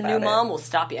that, as a new mom, will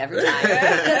stop you every time.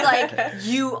 Because, like,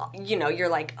 you're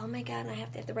like, oh my God, I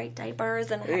have to have the right diapers,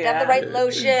 and I have to have the right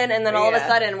lotion, and then all of a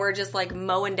sudden, we're just, like,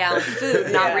 mowing down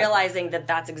food, not realizing that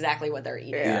that's exactly what they're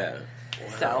eating. Yeah.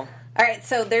 So... All right,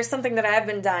 so there's something that I've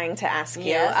been dying to ask you.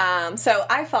 Yes. So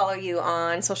I follow you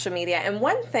on social media, and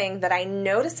one thing that I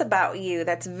notice about you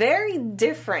that's very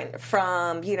different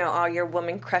from, all your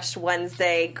Woman Crush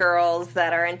Wednesday girls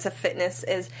that are into fitness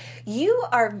is you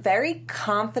are very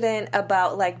confident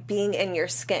about, like, being in your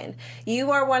skin.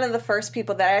 You are one of the first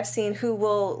people that I've seen who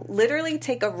will literally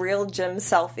take a real gym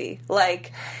selfie.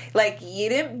 Like you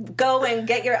didn't go and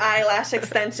get your eyelash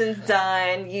extensions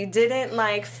done. You didn't,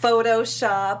 like,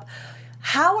 Photoshop.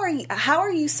 How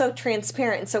are you so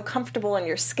transparent and so comfortable in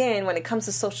your skin when it comes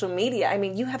to social media? I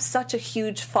mean, you have such a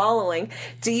huge following.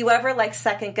 Do you ever, like,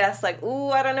 second guess, like, ooh,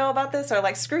 I don't know about this, or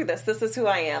like, screw this is who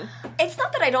I am? It's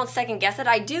not that I don't second guess it.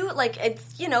 I do, like,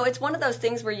 it's, it's one of those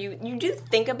things where you do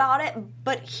think about it,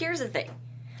 but here's the thing.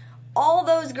 All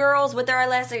those girls with their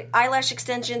eyelash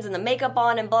extensions and the makeup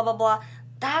on and blah, blah, blah,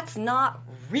 that's not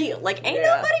real. Like, ain't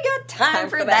nobody got time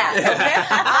for that. Okay?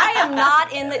 I am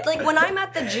not in the... Like, when I'm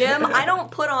at the gym, I don't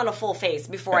put on a full face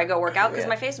before I go work out because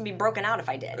my face would be broken out if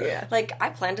I did. Yeah. Like, I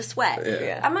plan to sweat.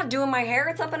 I'm not doing my hair.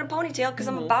 It's up in a ponytail because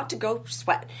I'm about to go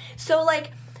sweat. So,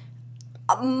 like,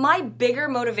 my bigger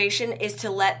motivation is to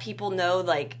let people know,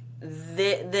 like,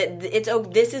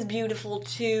 this is beautiful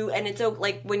too, and it's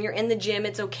like when you're in the gym,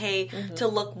 it's okay to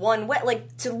look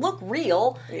to look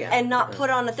real and not put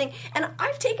on a thing. And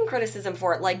I've taken criticism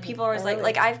for it. Like, people are always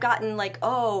like I've gotten like,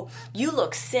 oh, you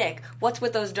look sick. What's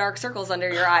with those dark circles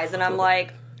under your eyes? And I'm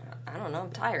like, I don't know,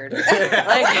 I'm tired. Like,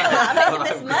 I'm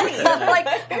making this money. I'm like,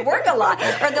 I work a lot.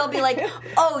 Or they'll be like,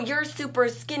 oh, you're super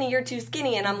skinny, you're too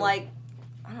skinny, and I'm like,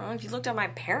 I don't know, if you looked at my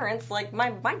parents, like, my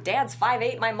dad's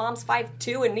 5'8", my mom's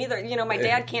 5'2", and neither, my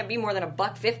dad can't be more than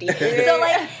 $150. So,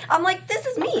 like, I'm like, this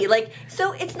is me. Like,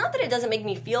 so it's not that it doesn't make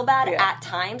me feel bad at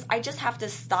times. I just have to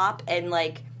stop and,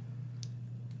 like,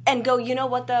 and go, you know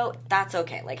what, though? That's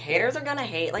okay. Like, haters are gonna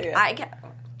hate. Like,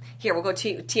 here, we'll go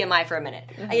to TMI for a minute.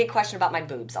 I get questioned about my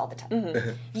boobs all the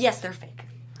time. Yes, they're fake.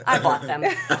 I bought them.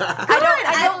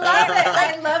 I don't love it.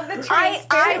 Like, I love the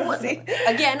transparency.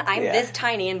 I'm this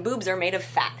tiny, and boobs are made of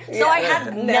fat. So I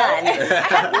had none.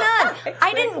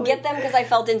 I didn't get them because I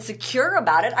felt insecure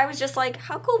about it. I was just like,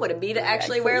 how cool would it be to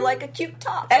actually wear, like, a cute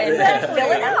top and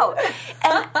fill it out?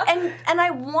 And I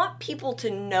want people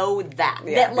to know that.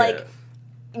 That, like,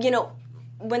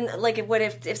 when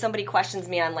if somebody questions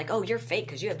me on like, oh, you're fake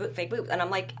because you have fake boobs, and I'm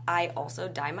like, I also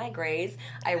dye my grays,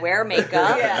 I wear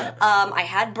makeup, I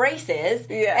had braces,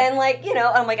 and like, you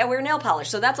know, I'm like, I wear nail polish,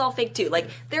 so that's all fake too. Like,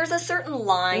 there's a certain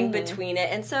line between it,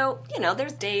 and so, you know,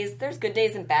 there's good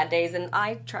days and bad days, and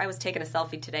I was taking a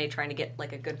selfie today trying to get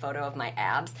like a good photo of my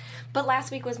abs, but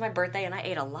last week was my birthday and I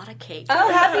ate a lot of cake.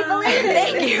 Oh, happy belated!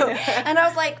 Thank you. And I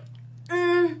was like,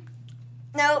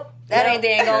 nope. That ain't the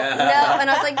angle. No. And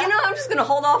I was like, you know, I'm just going to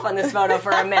hold off on this photo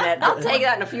for a minute. I'll take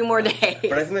that in a few more days.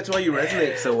 But I think that's why you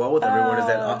resonate so well with everyone, is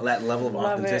that level of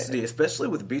authenticity, especially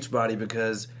with Beachbody,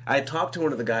 because I talked to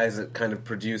one of the guys that kind of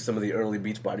produced some of the early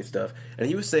Beachbody stuff, and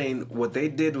he was saying what they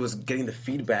did was getting the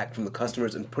feedback from the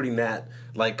customers and putting that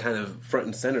like kind of front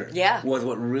and center was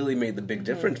what really made the big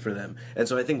difference for them. And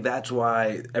so I think that's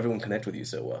why everyone connects with you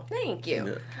so well. Thank you.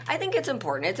 Yeah. I think it's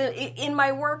important. In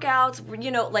my workouts,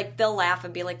 you know, like they'll laugh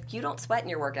and be like, you don't sweat in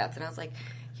your workouts. And I was like,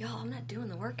 yo, I'm not doing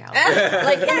the workout.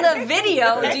 Like in the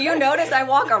video, do you notice I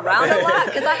walk around a lot?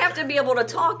 Because I have to be able to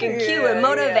talk and cue and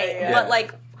motivate. But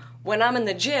like, when I'm in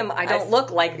the gym, I don't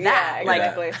look like that.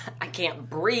 Exactly. Like, I can't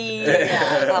breathe.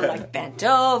 I'm like bent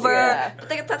over.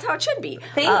 But that's how it should be.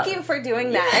 Thank you for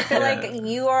doing that. I feel like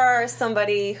you are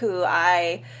somebody who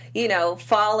I, you know,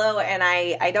 follow, and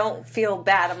I don't feel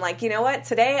bad. I'm like, you know what?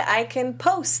 Today I can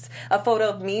post a photo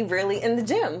of me really in the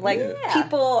gym. Like,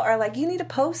 people are like, you need to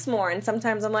post more. And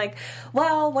sometimes I'm like,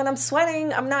 well, when I'm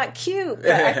sweating, I'm not cute. But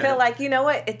I feel like, you know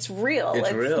what? It's real.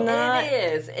 It's real. Not,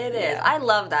 It is. I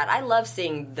love that. I love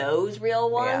seeing those real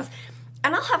ones.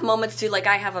 And I'll have moments too, like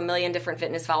I have a million different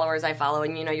fitness followers I follow,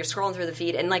 and you know, you're scrolling through the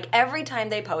feed, and like every time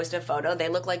they post a photo, they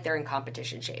look like they're in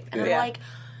competition shape. And I'm like,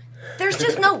 there's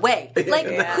just no way. Like,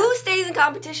 who stays in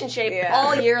competition shape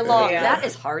all year long? That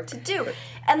is hard to do.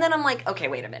 And then I'm like, okay,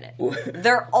 wait a minute.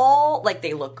 They're all, like,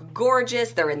 they look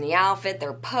gorgeous. They're in the outfit.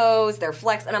 They're posed. They're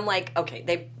flexed. And I'm like, okay,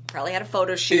 they probably had a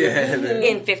photo shoot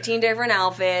in 15 different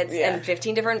outfits and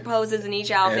 15 different poses in each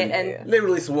outfit. And they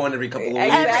release one every couple of weeks.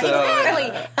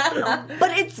 Exactly.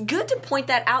 But it's good to point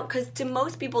that out, because to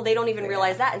most people, they don't even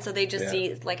realize that. And so they just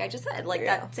see, like I just said, like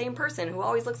that same person who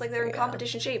always looks like they're in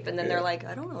competition shape. And then they're like,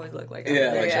 I don't always look like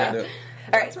that.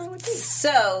 All right.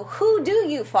 So who do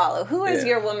you follow? Who is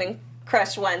your woman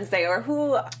crush Wednesday, or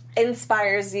who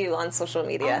inspires you on social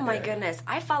media? Oh my goodness.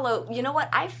 I follow, you know what?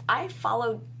 I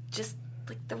follow just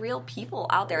like the real people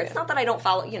out there. It's not that I don't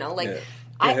follow, you know, like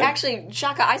I actually,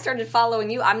 Shaka, I started following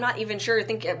you. I'm not even sure. I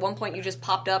think at one point you just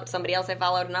popped up somebody else I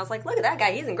followed, and I was like, look at that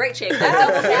guy. He's in great shape. That's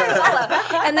almost who I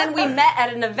follow. And then we met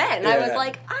at an event, and I was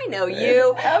like, I know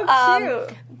you. Oh,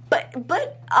 cute.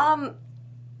 But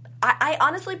I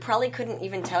honestly probably couldn't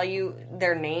even tell you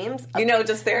their names. You know,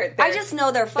 just their I just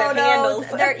know their photos.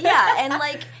 Their handles. And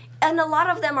like, and a lot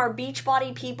of them are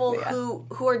Beachbody people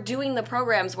who are doing the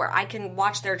programs where I can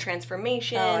watch their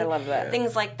transformation. Oh, I love that.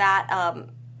 Things like that.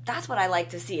 That's what I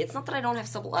like to see. It's not that I don't have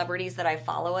celebrities that I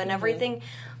follow and everything,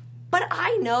 but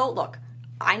I know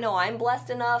I'm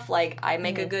blessed enough. Like, I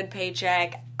make a good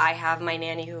paycheck. I have my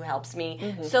nanny who helps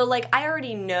me. So, like, I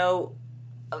already know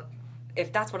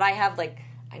if that's what I have, like,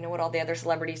 I know what all the other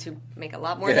celebrities who make a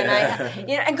lot more than I have.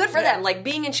 You know, and good for them. Like,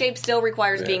 being in shape still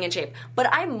requires being in shape. But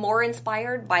I'm more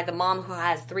inspired by the mom who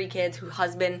has 3 kids, whose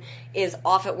husband is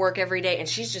off at work every day, and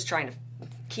she's just trying to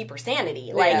keep her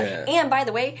sanity. Like, and by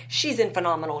the way, she's in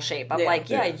phenomenal shape. I'm like,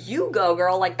 you go,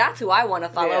 girl. Like, that's who I want to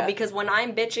follow, because when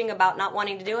I'm bitching about not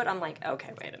wanting to do it, I'm like,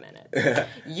 okay, wait a minute.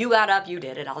 You got up, you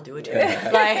did it, I'll do it too.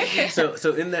 Like,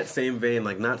 so in that same vein,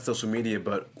 like, not social media,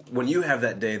 but when you have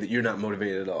that day that you're not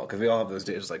motivated at all, because we all have those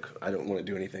days, like, I don't want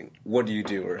to do anything. What do you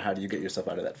do, or how do you get yourself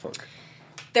out of that funk?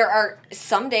 There are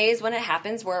some days when it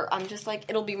happens where I'm just like,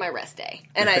 it'll be my rest day.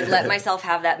 And I let myself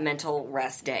have that mental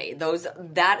rest day.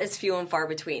 That is few and far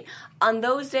between. On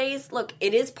those days, look,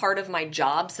 it is part of my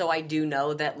job, so I do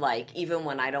know that, like, even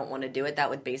when I don't want to do it, that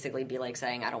would basically be like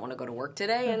saying I don't want to go to work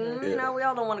today. And, you know, we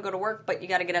all don't want to go to work, but you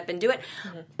got to get up and do it.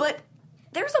 But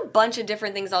there's a bunch of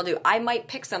different things I'll do. I might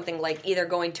pick something like either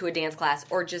going to a dance class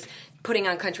or just putting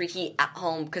on country heat at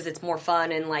home because it's more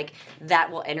fun, and like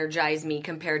that will energize me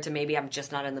compared to maybe I'm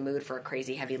just not in the mood for a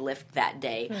crazy heavy lift that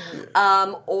day.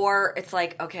 Or it's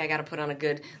like, okay, I got to put on a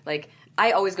good, like,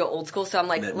 I always go old school, so I'm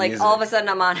like all of a sudden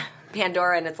I'm on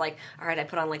Pandora and it's like, all right, I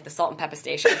put on like the Salt and Pepper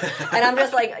Station. And I'm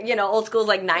just like, you know, old school's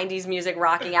like 90s music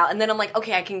rocking out. And then I'm like,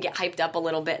 okay, I can get hyped up a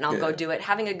little bit and I'll go do it.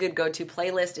 Having a good go-to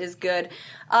playlist is good.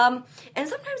 And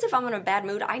sometimes if I'm in a bad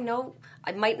mood, I know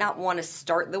I might not want to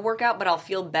start the workout, but I'll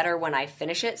feel better when I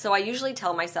finish it. So I usually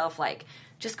tell myself, like,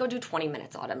 just go do 20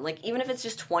 minutes, Autumn. Like, even if it's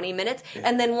just 20 minutes,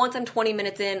 and then once I'm 20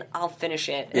 minutes in, I'll finish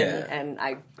it, and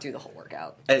I do the whole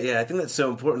workout. Yeah, I think that's so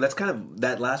important. That's kind of,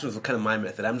 that last was kind of my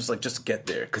method. I'm just like, just get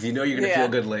there, because you know you're going to feel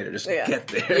good later. Just get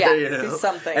there, you know? Do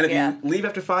something, and if you leave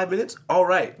after 5 minutes, all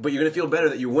right, but you're going to feel better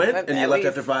that you went and you left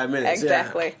after 5 minutes.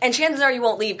 Exactly. Yeah. And chances are you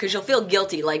won't leave, because you'll feel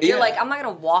guilty. Like, you're like, I'm not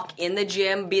going to walk in the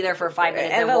gym, be there for 5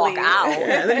 minutes, and walk out.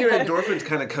 Yeah, and then your endorphins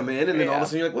kind of come in, and then all of a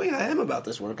sudden you're like, well, yeah, I am about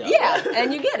this workout. Yeah,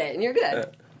 and you get it, and you're good.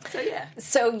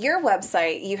 So your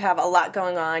website, you have a lot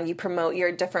going on. You promote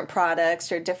your different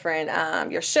products, your different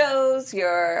your shows,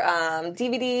 your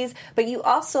DVDs, but you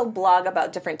also blog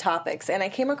about different topics. And I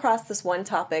came across this one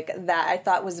topic that I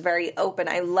thought was very open.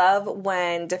 I love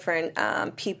when different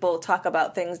people talk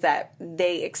about things that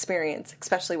they experience,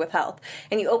 especially with health.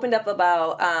 And you opened up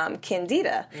about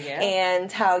Candida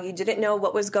and how you didn't know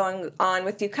what was going on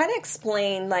with you. Kind of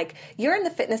explain, like, you're in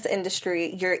the fitness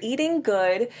industry, you're eating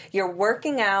good, you're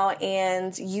working out,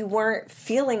 and you weren't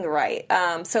feeling right.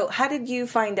 So how did you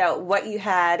find out what you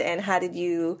had, and how did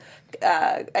you,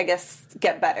 I guess,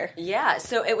 get better? Yeah,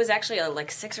 so it was actually a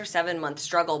 6 or 7 month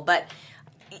struggle, but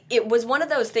it was one of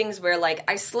those things where, like,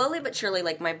 I slowly but surely,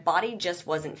 like, my body just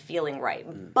wasn't feeling right.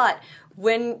 But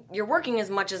when you're working as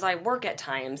much as I work at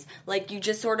times, like, you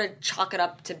just sort of chalk it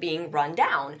up to being run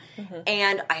down.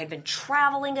 And I had been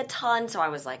traveling a ton, so I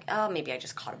was like, oh, maybe I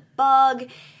just caught a bug.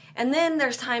 And then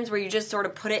there's times where you just sort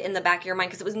of put it in the back of your mind,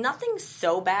 because it was nothing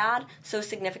so bad, so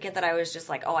significant that I was just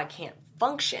like, oh, I can't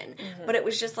function. But it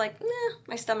was just like, nah,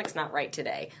 my stomach's not right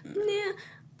today. Nah,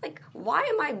 like, why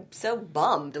am I so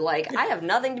bummed? Like, I have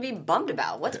nothing to be bummed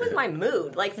about. What's with my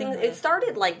mood? Like, things, it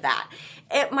started like that.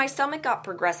 My stomach got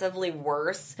progressively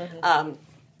worse.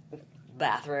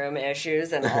 Bathroom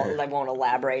issues, and I won't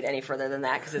elaborate any further than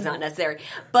that because it's not necessary.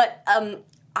 But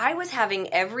I was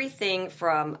having everything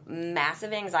from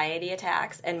massive anxiety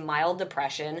attacks and mild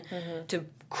depression to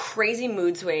crazy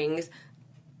mood swings,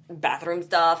 bathroom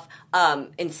stuff,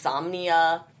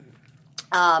 insomnia,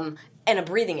 and a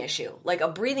breathing issue. Like, a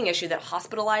breathing issue that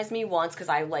hospitalized me once because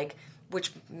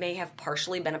which may have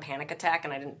partially been a panic attack,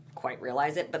 and I didn't quite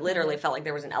realize it, but literally felt like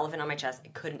there was an elephant on my chest. I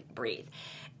couldn't breathe.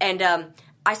 And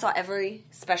I saw every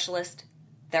specialist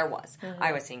there was.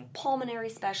 I was seeing pulmonary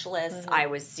specialists. I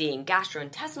was seeing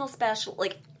gastrointestinal specialists.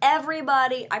 Like,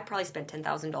 everybody. I probably spent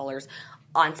 $10,000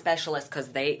 on specialists because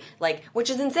they, which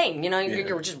is insane. You know,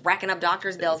 you're just racking up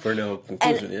doctor's bills. For no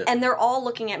conclusion, and they're all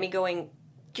looking at me going,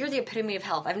 you're the epitome of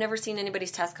health. I've never seen anybody's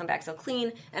test come back so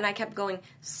clean. And I kept going,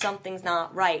 something's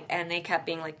not right. And they kept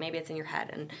being like, maybe it's in your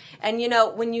head. And you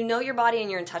know, when you know your body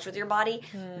and you're in touch with your body,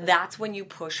 that's when you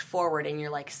push forward and you're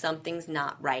like, something's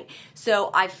not right. So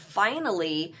I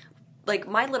finally,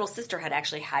 my little sister had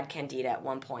actually had Candida at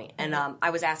one point. And I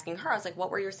was asking her, I was like,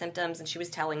 what were your symptoms? And she was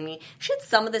telling me she had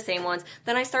some of the same ones.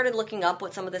 Then I started looking up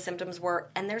what some of the symptoms were,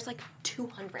 and there's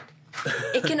 200.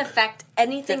 It can affect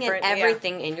anything and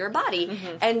everything in your body.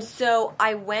 And so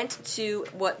I went to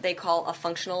what they call a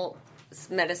functional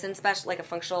medicine specialist, like a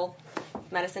functional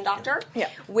medicine doctor,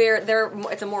 where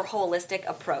it's a more holistic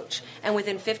approach. And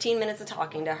within 15 minutes of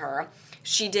talking to her,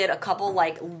 she did a couple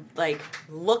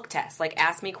look tests,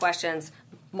 asked me questions,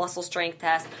 muscle strength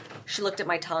test. She looked at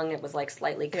my tongue; it was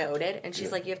slightly coated, and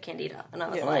she's like, "You have Candida," and I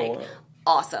was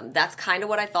awesome. That's kind of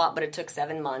what I thought, but it took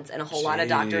 7 months and a whole lot of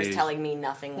doctors telling me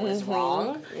nothing was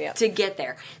wrong to get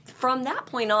there. From that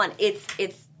point on, it's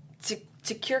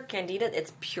to cure Candida,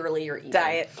 it's purely your eating.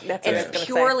 Diet. That's what I was going to say. It's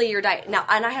purely your diet. Now,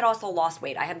 and I had also lost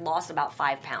weight. I had lost about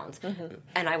 5 pounds,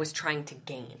 and I was trying to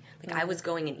gain. I was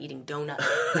going and eating donuts,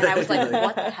 and I was like,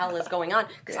 what the hell is going on?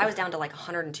 Because I was down to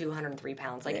 102, 103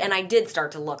 pounds. And I did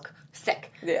start to look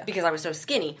sick because I was so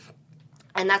skinny.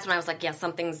 And that's when I was like, yeah,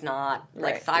 something's not,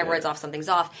 thyroid's off, something's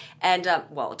off. And,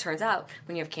 it turns out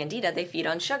when you have Candida, they feed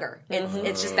on sugar.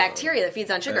 It's just bacteria that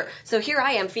feeds on sugar. So here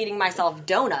I am feeding myself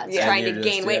donuts, trying to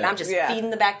gain weight, and I'm just feeding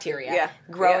the bacteria,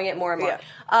 growing it more and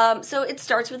more. So it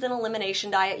starts with an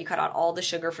elimination diet. You cut out all the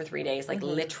sugar for 3 days.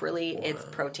 Literally, it's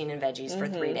protein and veggies for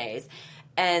 3 days.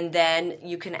 And then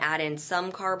you can add in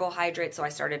some carbohydrates. So I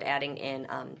started adding in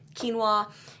quinoa,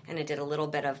 and I did a little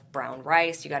bit of brown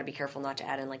rice. You got to be careful not to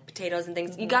add in potatoes and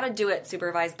things. You got to do it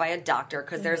supervised by a doctor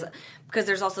because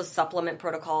there's also supplement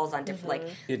protocols on different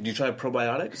Do you try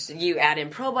probiotics? You add in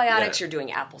probiotics. You're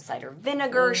doing apple cider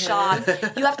vinegar shots.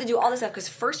 You have to do all this stuff because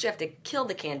first you have to kill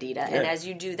the Candida, and as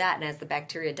you do that, and as the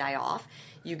bacteria die off,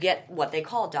 you get what they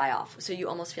call die-off. So you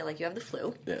almost feel like you have the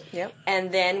flu.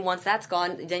 And then once that's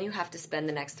gone, then you have to spend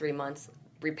the next 3 months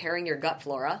repairing your gut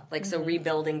flora, so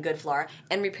rebuilding good flora,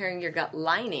 and repairing your gut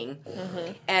lining.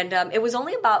 And it was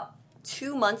only about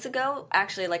 2 months ago,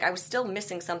 actually, I was still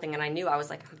missing something, and I knew I was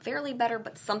I'm fairly better,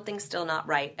 but something's still not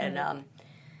right. And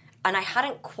and I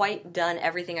hadn't quite done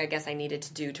everything I guess I needed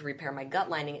to do to repair my gut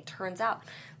lining. It turns out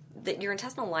that your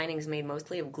intestinal lining is made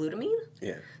mostly of glutamine.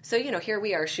 Yeah. So, here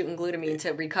we are shooting glutamine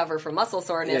to recover from muscle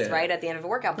soreness, right, at the end of a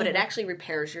workout, but it actually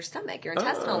repairs your stomach, your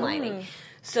intestinal lining.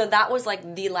 So that was,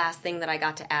 like, the last thing that I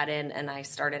got to add in, and I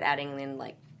started adding in,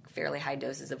 like, fairly high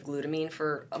doses of glutamine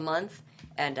for a month,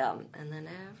 and then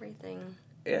everything...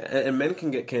 Yeah, and men can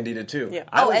get candida too. Yeah.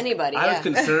 Anybody. I yeah. was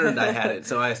concerned I had it,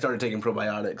 so I started taking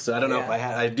probiotics. So I don't know if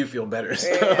I do feel better. So.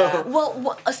 Yeah.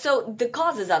 Well, so the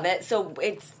causes of it, so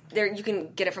it's there. You can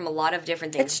get it from a lot of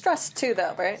different things. It's stress too,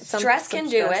 though, right? Stress can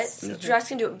do it. Yeah. Stress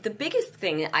can do it. The biggest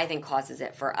thing that I think causes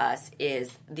it for us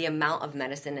is the amount of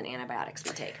medicine and antibiotics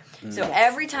we take. So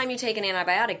every time you take an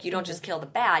antibiotic, you don't just kill the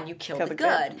bad, you kill the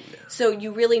good. So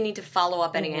you really need to follow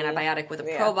up any antibiotic with a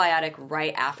probiotic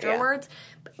right afterwards.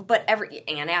 But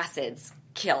antacids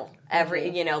kill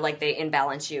every, like they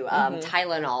imbalance you.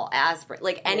 Tylenol, aspirin,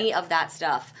 like any of that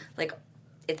stuff, like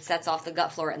it sets off the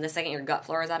gut flora, and the second your gut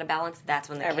flora is out of balance, that's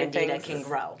when the candida can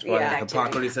grow.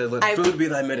 Hippocrates said, "Let food be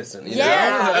thy medicine."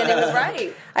 Yes, and it was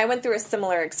right. I went through a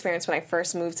similar experience when I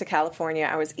first moved to California.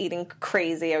 I was eating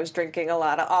crazy. I was drinking a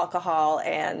lot of alcohol,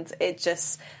 and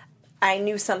I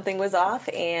knew something was off,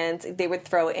 and they would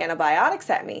throw antibiotics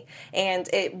at me, and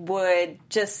it would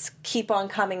just keep on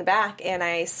coming back. And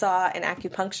I saw an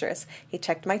acupuncturist. He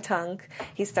checked my tongue.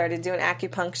 He started doing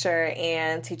acupuncture,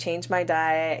 and he changed my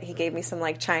diet. He gave me some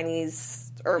like Chinese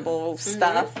herbal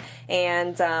stuff,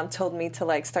 and told me to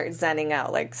like start zenning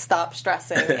out, like stop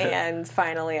stressing, and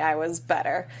finally I was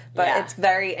better. But it's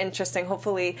very interesting.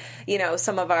 Hopefully,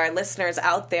 some of our listeners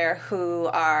out there who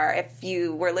are, if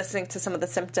you were listening to some of the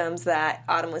symptoms that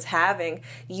Autumn was having,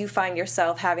 you find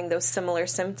yourself having those similar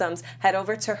symptoms, head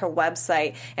over to her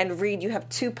website and read. You have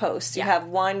 2 posts. You have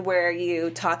one where you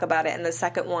talk about it, and the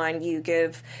second one you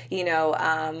give, give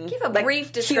a like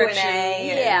brief description,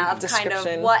 Q&A of kind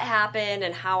of what happened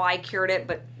and how I cured it,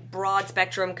 but broad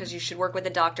spectrum because you should work with a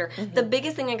doctor. The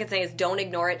biggest thing I can say is don't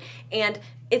ignore it. And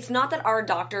it's not that our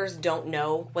doctors don't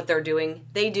know what they're doing.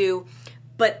 They do.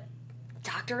 But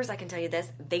doctors, I can tell you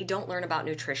this, they don't learn about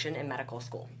nutrition in medical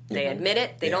school. They admit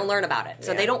it. They don't learn about it.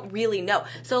 So they don't really know.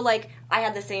 So, like, I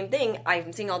had the same thing.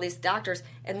 I'm seeing all these doctors,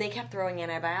 and they kept throwing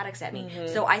antibiotics at me.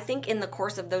 So I think in the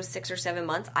course of those 6 or 7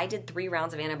 months, I did 3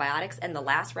 rounds of antibiotics, and the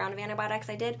last round of antibiotics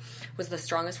I did was the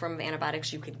strongest form of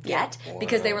antibiotics you could get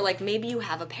because they were like, maybe you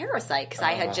have a parasite, because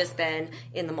I had just been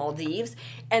in the Maldives.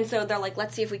 And so they're like,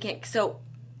 let's see if we can't. So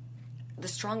the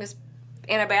strongest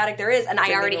antibiotic there is, and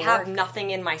I already have nothing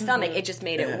in my stomach. It just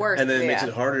made it worse, and then it makes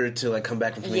it harder to like come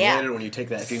back from something later when you take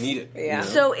that if you need it. Yeah.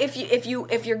 So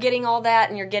if you're getting all that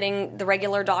and you're getting the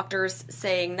regular doctors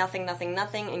saying nothing,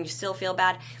 and you still feel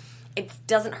bad, it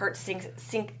doesn't hurt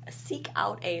to seek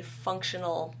out a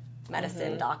functional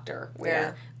medicine doctor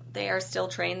where they are still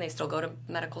trained. They still go to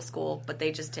medical school, but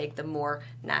they just take the more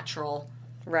natural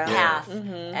path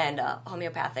and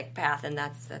homeopathic path, and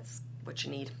that's what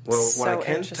you need. Well, what I So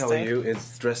can tell you is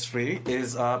stress-free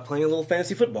is playing a little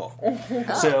fantasy football.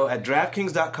 So at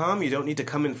DraftKings.com, you don't need to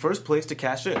come in first place to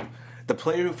cash in. The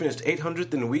player who finished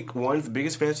 800th in Week 1 of the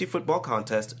biggest fantasy football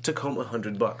contest took home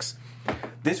 $100.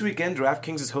 This weekend,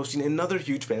 DraftKings is hosting another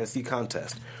huge fantasy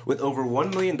contest with over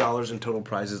 $1 million in total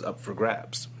prizes up for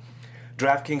grabs.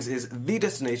 DraftKings is the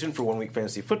destination for 1 week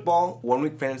fantasy football. 1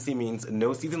 week fantasy means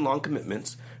no season-long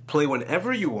commitments. Play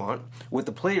whenever you want with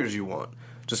the players you want.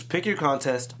 Just pick your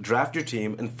contest, draft your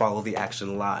team, and follow the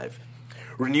action live.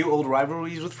 Renew old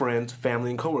rivalries with friends,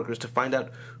 family, and coworkers to find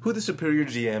out who the superior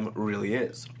GM really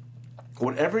is.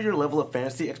 Whatever your level of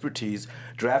fantasy expertise,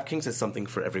 DraftKings has something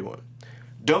for everyone.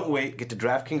 Don't wait, get to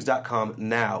DraftKings.com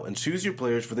now and choose your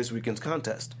players for this weekend's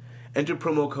contest. Enter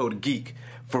promo code GEEK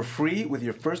for free with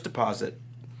your first deposit.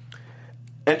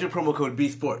 Enter promo code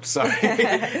BSports,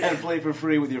 and play for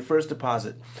free with your first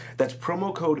deposit. That's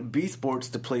promo code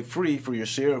BSports to play free for your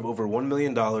share of over $1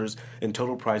 million in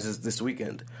total prizes this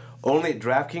weekend. Only at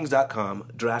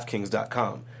DraftKings.com,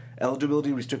 DraftKings.com.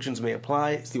 Eligibility restrictions may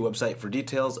apply. See website for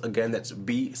details. Again, that's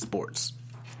BSports.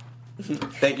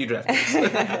 Thank you,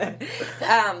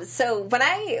 DraftKings. So when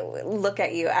I look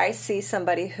at you, I see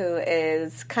somebody who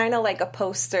is kind of like a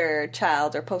poster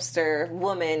child or poster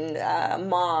woman,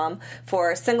 mom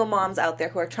for single moms out there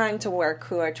who are trying to work,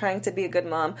 who are trying to be a good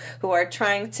mom, who are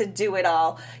trying to do it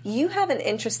all. You have an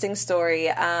interesting story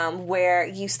where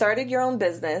you started your own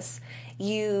business.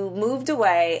 You moved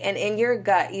away, and in your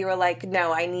gut, you were like,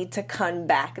 no, I need to come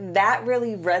back. That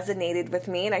really resonated with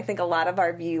me, and I think a lot of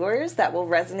our viewers that will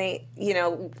resonate,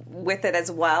 with it as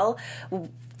well.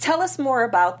 tell us more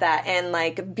about that and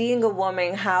like being a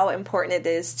woman, how important it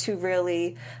is to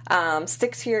really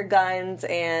stick to your guns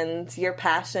and your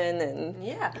passion. And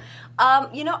yeah.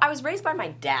 I was raised by my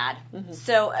dad,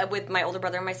 so with my older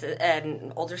brother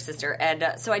and older sister,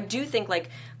 and so I do think, like,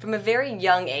 from a very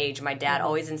young age, my dad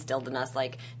always instilled in us,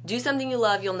 like, do something you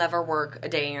love, you'll never work a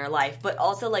day in your life, but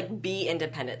also, like, be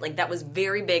independent. Like, that was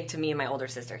very big to me and my older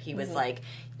sister. He was like,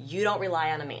 you don't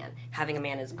rely on a man. Having a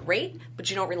man is great, but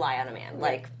you don't rely on a man.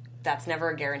 Like, that's never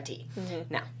a guarantee.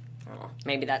 Now,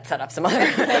 maybe that set up some other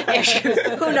issues.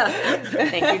 Who knows?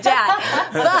 Thank you,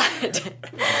 Dad.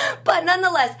 But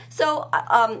nonetheless, so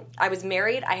I was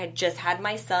married. I had just had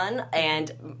my son,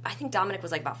 and I think Dominic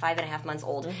was like about 5.5 months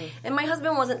old. And my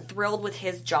husband wasn't thrilled with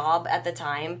his job at the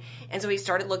time, and so he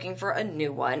started looking for a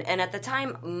new one. And at the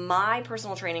time, my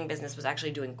personal training business was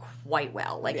actually doing quite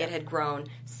well. Like, it had grown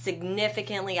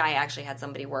significantly. I actually had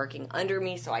somebody working under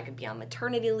me so I could be on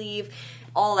maternity leave.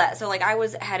 All that. So, like, I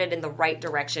was headed in the right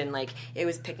direction. Like, it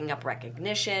was picking up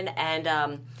recognition,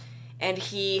 and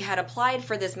he had applied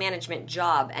for this management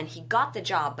job, and he got the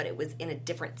job, but it was in a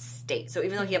different state. So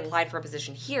even though he applied for a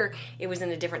position here, it was in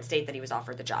a different state that he was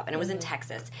offered the job, and it was in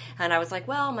Texas. And I was like,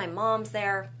 well, my mom's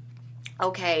there.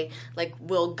 Okay, like,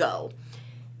 we'll go.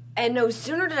 And no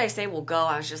sooner did I say we'll go,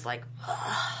 I was just like,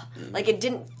 ugh. Like, it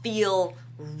didn't feel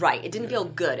right. It didn't feel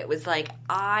good. It was like,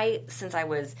 since I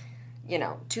was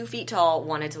 2 feet tall,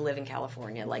 wanted to live in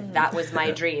California. Like, that was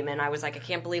my dream. And I was like, I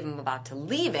can't believe I'm about to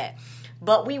leave it.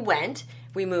 But we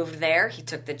moved there. He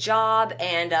took the job.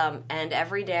 And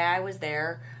every day I was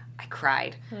there, I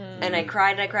cried. And I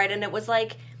cried and I cried. And it was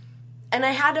like, and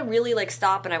I had to really, like,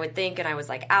 stop, and I would think, and I was,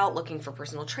 like, out looking for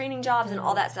personal training jobs and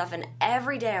all that stuff. And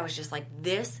every day I was just like,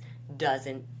 this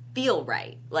doesn't feel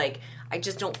right. Like, I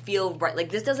just don't feel right. Like,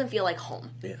 this doesn't feel like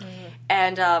home. Yeah.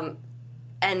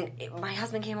 And my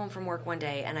husband came home from work one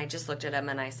day, and I just looked at him,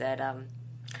 and I said,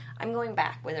 I'm going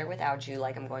back, with or without you.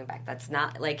 Like, I'm going back. That's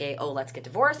not like let's get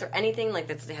divorced or anything. Like,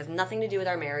 it has nothing to do with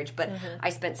our marriage. But I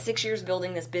spent 6 years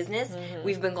building this business.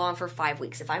 We've been gone for 5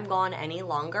 weeks. If I'm gone any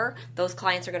longer, those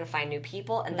clients are going to find new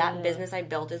people, and that business I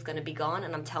built is going to be gone.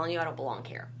 And I'm telling you, I don't belong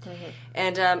here.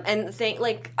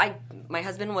 My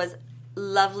husband was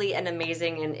lovely and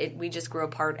amazing, and we just grew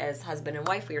apart as husband and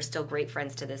wife. We are still great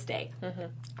friends to this day.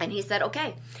 And he said,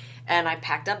 okay. And I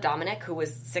packed up Dominic, who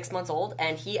was 6 months old,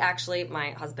 and he actually,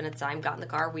 my husband at the time, got in the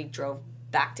car. We drove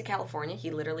back to California. He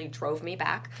literally drove me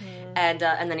back. And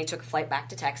then he took a flight back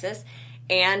to Texas.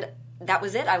 And that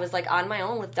was it. I was, like, on my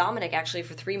own with Dominic, actually,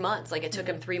 for 3 months. Like, it took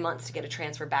him 3 months to get a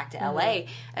transfer back to L.A.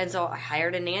 And so I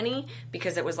hired a nanny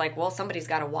because it was like, well, somebody's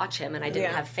got to watch him. And I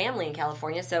didn't have family in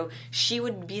California. So she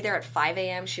would be there at 5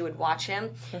 a.m. She would watch him.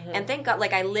 And thank God,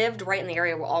 like, I lived right in the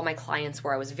area where all my clients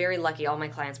were. I was very lucky. All my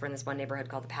clients were in this one neighborhood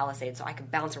called the Palisades, so I could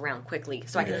bounce around quickly.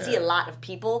 So I could see a lot of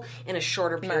people in a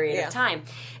shorter period of time.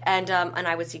 And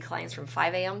I would see clients from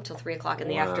 5 a.m. till 3 o'clock in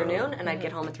the afternoon. And I'd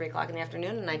get home at 3 o'clock in the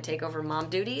afternoon, and I'd take over mom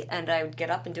duty, and I would get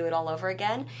up and do it all over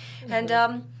again.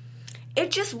 And it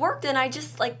just worked, and I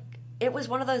just, like, it was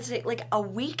one of those, like, a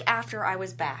week after I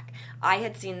was back, I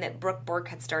had seen that Brooke Burke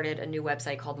had started a new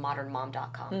website called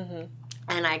modernmom.com.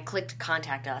 And I clicked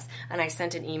contact us, and I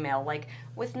sent an email, like,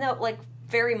 with no, like,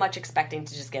 very much expecting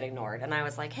to just get ignored. And I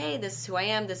was like, hey, this is who I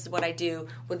am, this is what I do,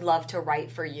 would love to write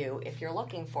for you if you're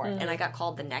looking for it. And I got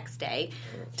called the next day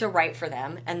to write for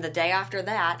them. And the day after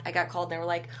that, I got called, and they were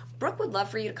like, Brooke would love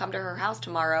for you to come to her house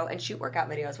tomorrow and shoot workout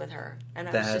videos with her. And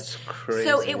I was just crazy.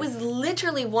 So it was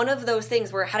literally one of those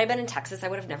things where, had I been in Texas, I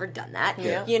would have never done that.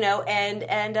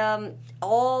 And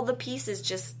all the pieces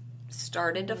just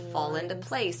started to fall into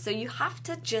place. So you have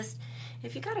to just,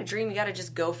 if you got a dream, you got to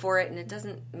just go for it, and it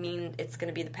doesn't mean it's going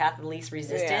to be the path of least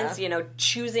resistance.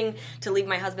 Choosing to leave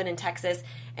my husband in Texas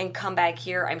and come back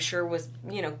here, I'm sure was,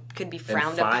 could be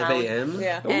frowned upon. 5 a.m.?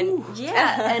 Yeah. And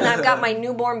and I've got my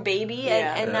newborn baby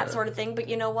and that sort of thing. But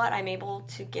you know what? I'm able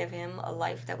to give him a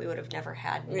life that we would have never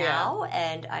had now,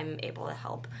 and I'm able to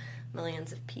help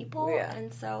millions of people,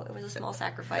 and so it was a small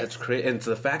sacrifice. That's great. And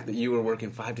so the fact that you were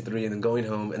working 5 to 3 and then going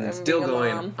home and then still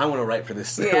going, I want to write for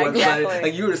this website. Exactly.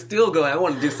 Like, you were still going, I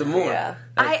want to do some more. Yeah.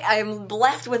 I'm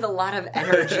blessed with a lot of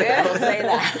energy, I will say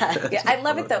that. Yeah, I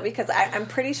love it, though, because I'm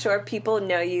pretty sure people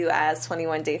know you as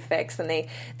 21 Day Fix, and they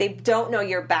don't know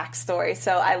your backstory.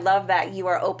 So I love that you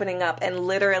are opening up and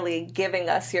literally giving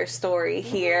us your story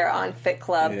here on Fit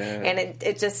Club. Yeah. And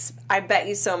it just, I bet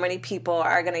you so many people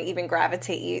are going to even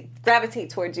gravitate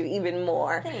towards you even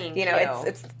more. Thank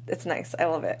you. it's nice. I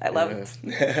love it. I love it.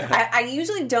 I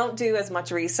usually don't do as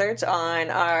much research on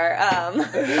our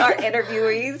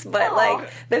interviewees, but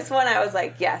like this one, I was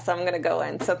like, yes, I'm going to go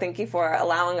in. So thank you for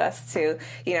allowing us to,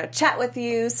 chat with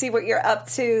you, see what you're up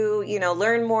to,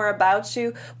 learn more about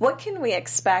you. What can we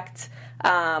expect?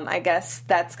 I guess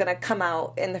that's going to come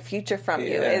out in the future from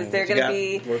you. Is there going to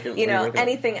be,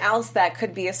 anything else that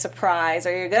could be a surprise?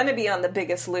 Are you going to be on The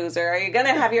Biggest Loser? Are you going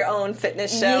to have your own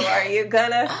fitness show? Are you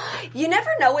going to... You never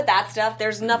know with that stuff.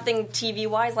 There's nothing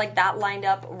TV-wise like that lined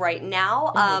up right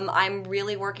now. I'm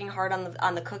really working hard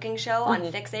on the cooking show on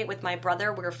Fixate with my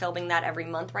brother. We're filming that every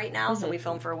month right now, so we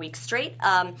film for a week straight.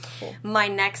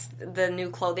 The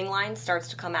new clothing line starts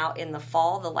to come out in the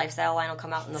fall. The lifestyle line will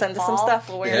come out in the fall. Send us some stuff.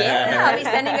 We'll wear it. Yeah. I'll be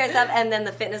sending you guys stuff, and then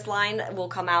the fitness line will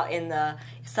come out in the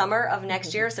summer of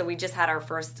next year. So we just had our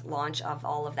first launch of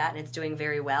all of that, and it's doing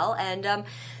very well. And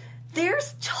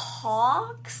there's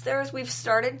talks. We've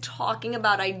started talking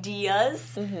about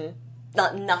ideas.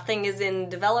 Nothing is in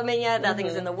development yet. Nothing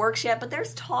is in the works yet. But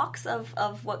there's talks of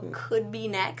what could be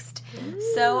next.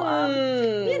 So,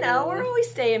 we're always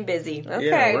staying busy.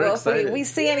 Okay. Well, if we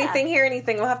see anything, hear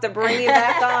anything, we'll have to bring you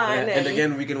back on. And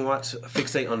again, we can watch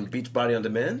Fixate on Beachbody On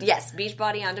Demand? Yes,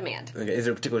 Beachbody On Demand. Okay. Is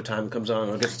there a particular time it comes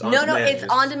on? I guess it's on demand. No, it's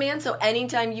on demand. So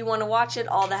anytime you want to watch it,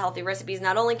 all the healthy recipes.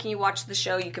 Not only can you watch the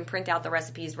show, you can print out the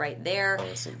recipes right there.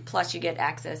 Awesome. Plus, you get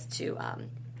access to...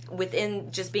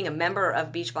 within just being a member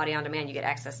of Beachbody On Demand, you get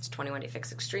access to 21 Day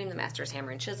Fix Extreme, the Master's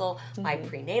Hammer and Chisel, my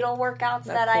prenatal workouts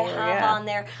that I have on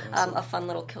there, a fun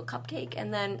little Kill Cupcake,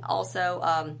 and then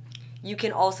also you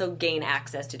can also gain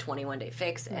access to 21 Day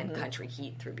Fix and Country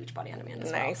Heat through Beachbody On Demand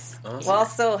as well. Nice. Awesome. We'll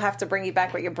also have to bring you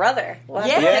back with your brother.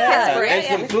 And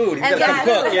some food. He's got to come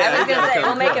cook. I was going to say,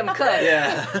 we'll make him cook.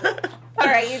 Yeah. All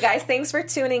right, you guys, thanks for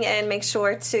tuning in. Make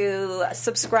sure to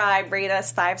subscribe, rate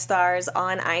us 5 stars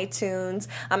on iTunes.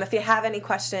 If you have any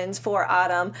questions for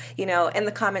Autumn, in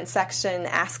the comment section,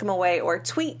 ask them away or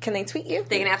tweet. Can they tweet you?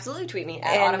 They can absolutely tweet me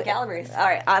at Autumn Calabrese. All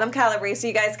right, Autumn Calabrese. So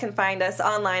you guys can find us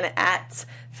online at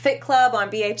Fit Club on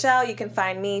BHL. You can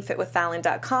find me,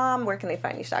 fitwithfallon.com. Where can they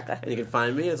find you, Shaka? And you can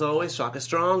find me, as always, Shaka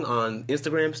Strong, on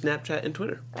Instagram, Snapchat, and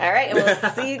Twitter. All right, and we'll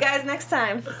see you guys next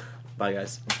time. Bye,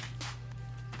 guys.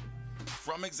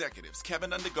 From executives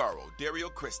Kevin Undergaro, Dario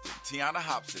Kristen, Tiana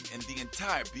Hobson, and the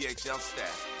entire BHL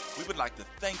staff, we would like to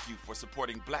thank you for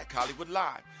supporting Black Hollywood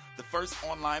Live, the first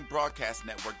online broadcast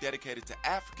network dedicated to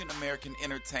African American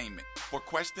entertainment. For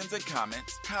questions and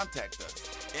comments, contact us.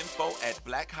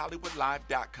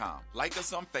 info@blackhollywoodlive.com. Like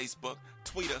us on Facebook,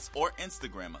 tweet us, or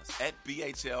Instagram us at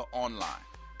BHL Online.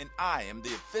 And I am the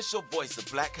official voice of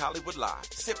Black Hollywood Live,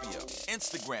 Scipio.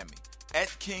 Instagram me at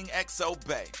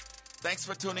KingXOBay. Thanks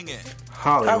for tuning in.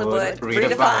 Hollywood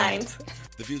Redefined.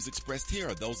 The views expressed here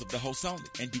are those of the host only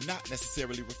and do not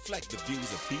necessarily reflect the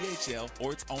views of BHL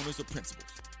or its owners or principals.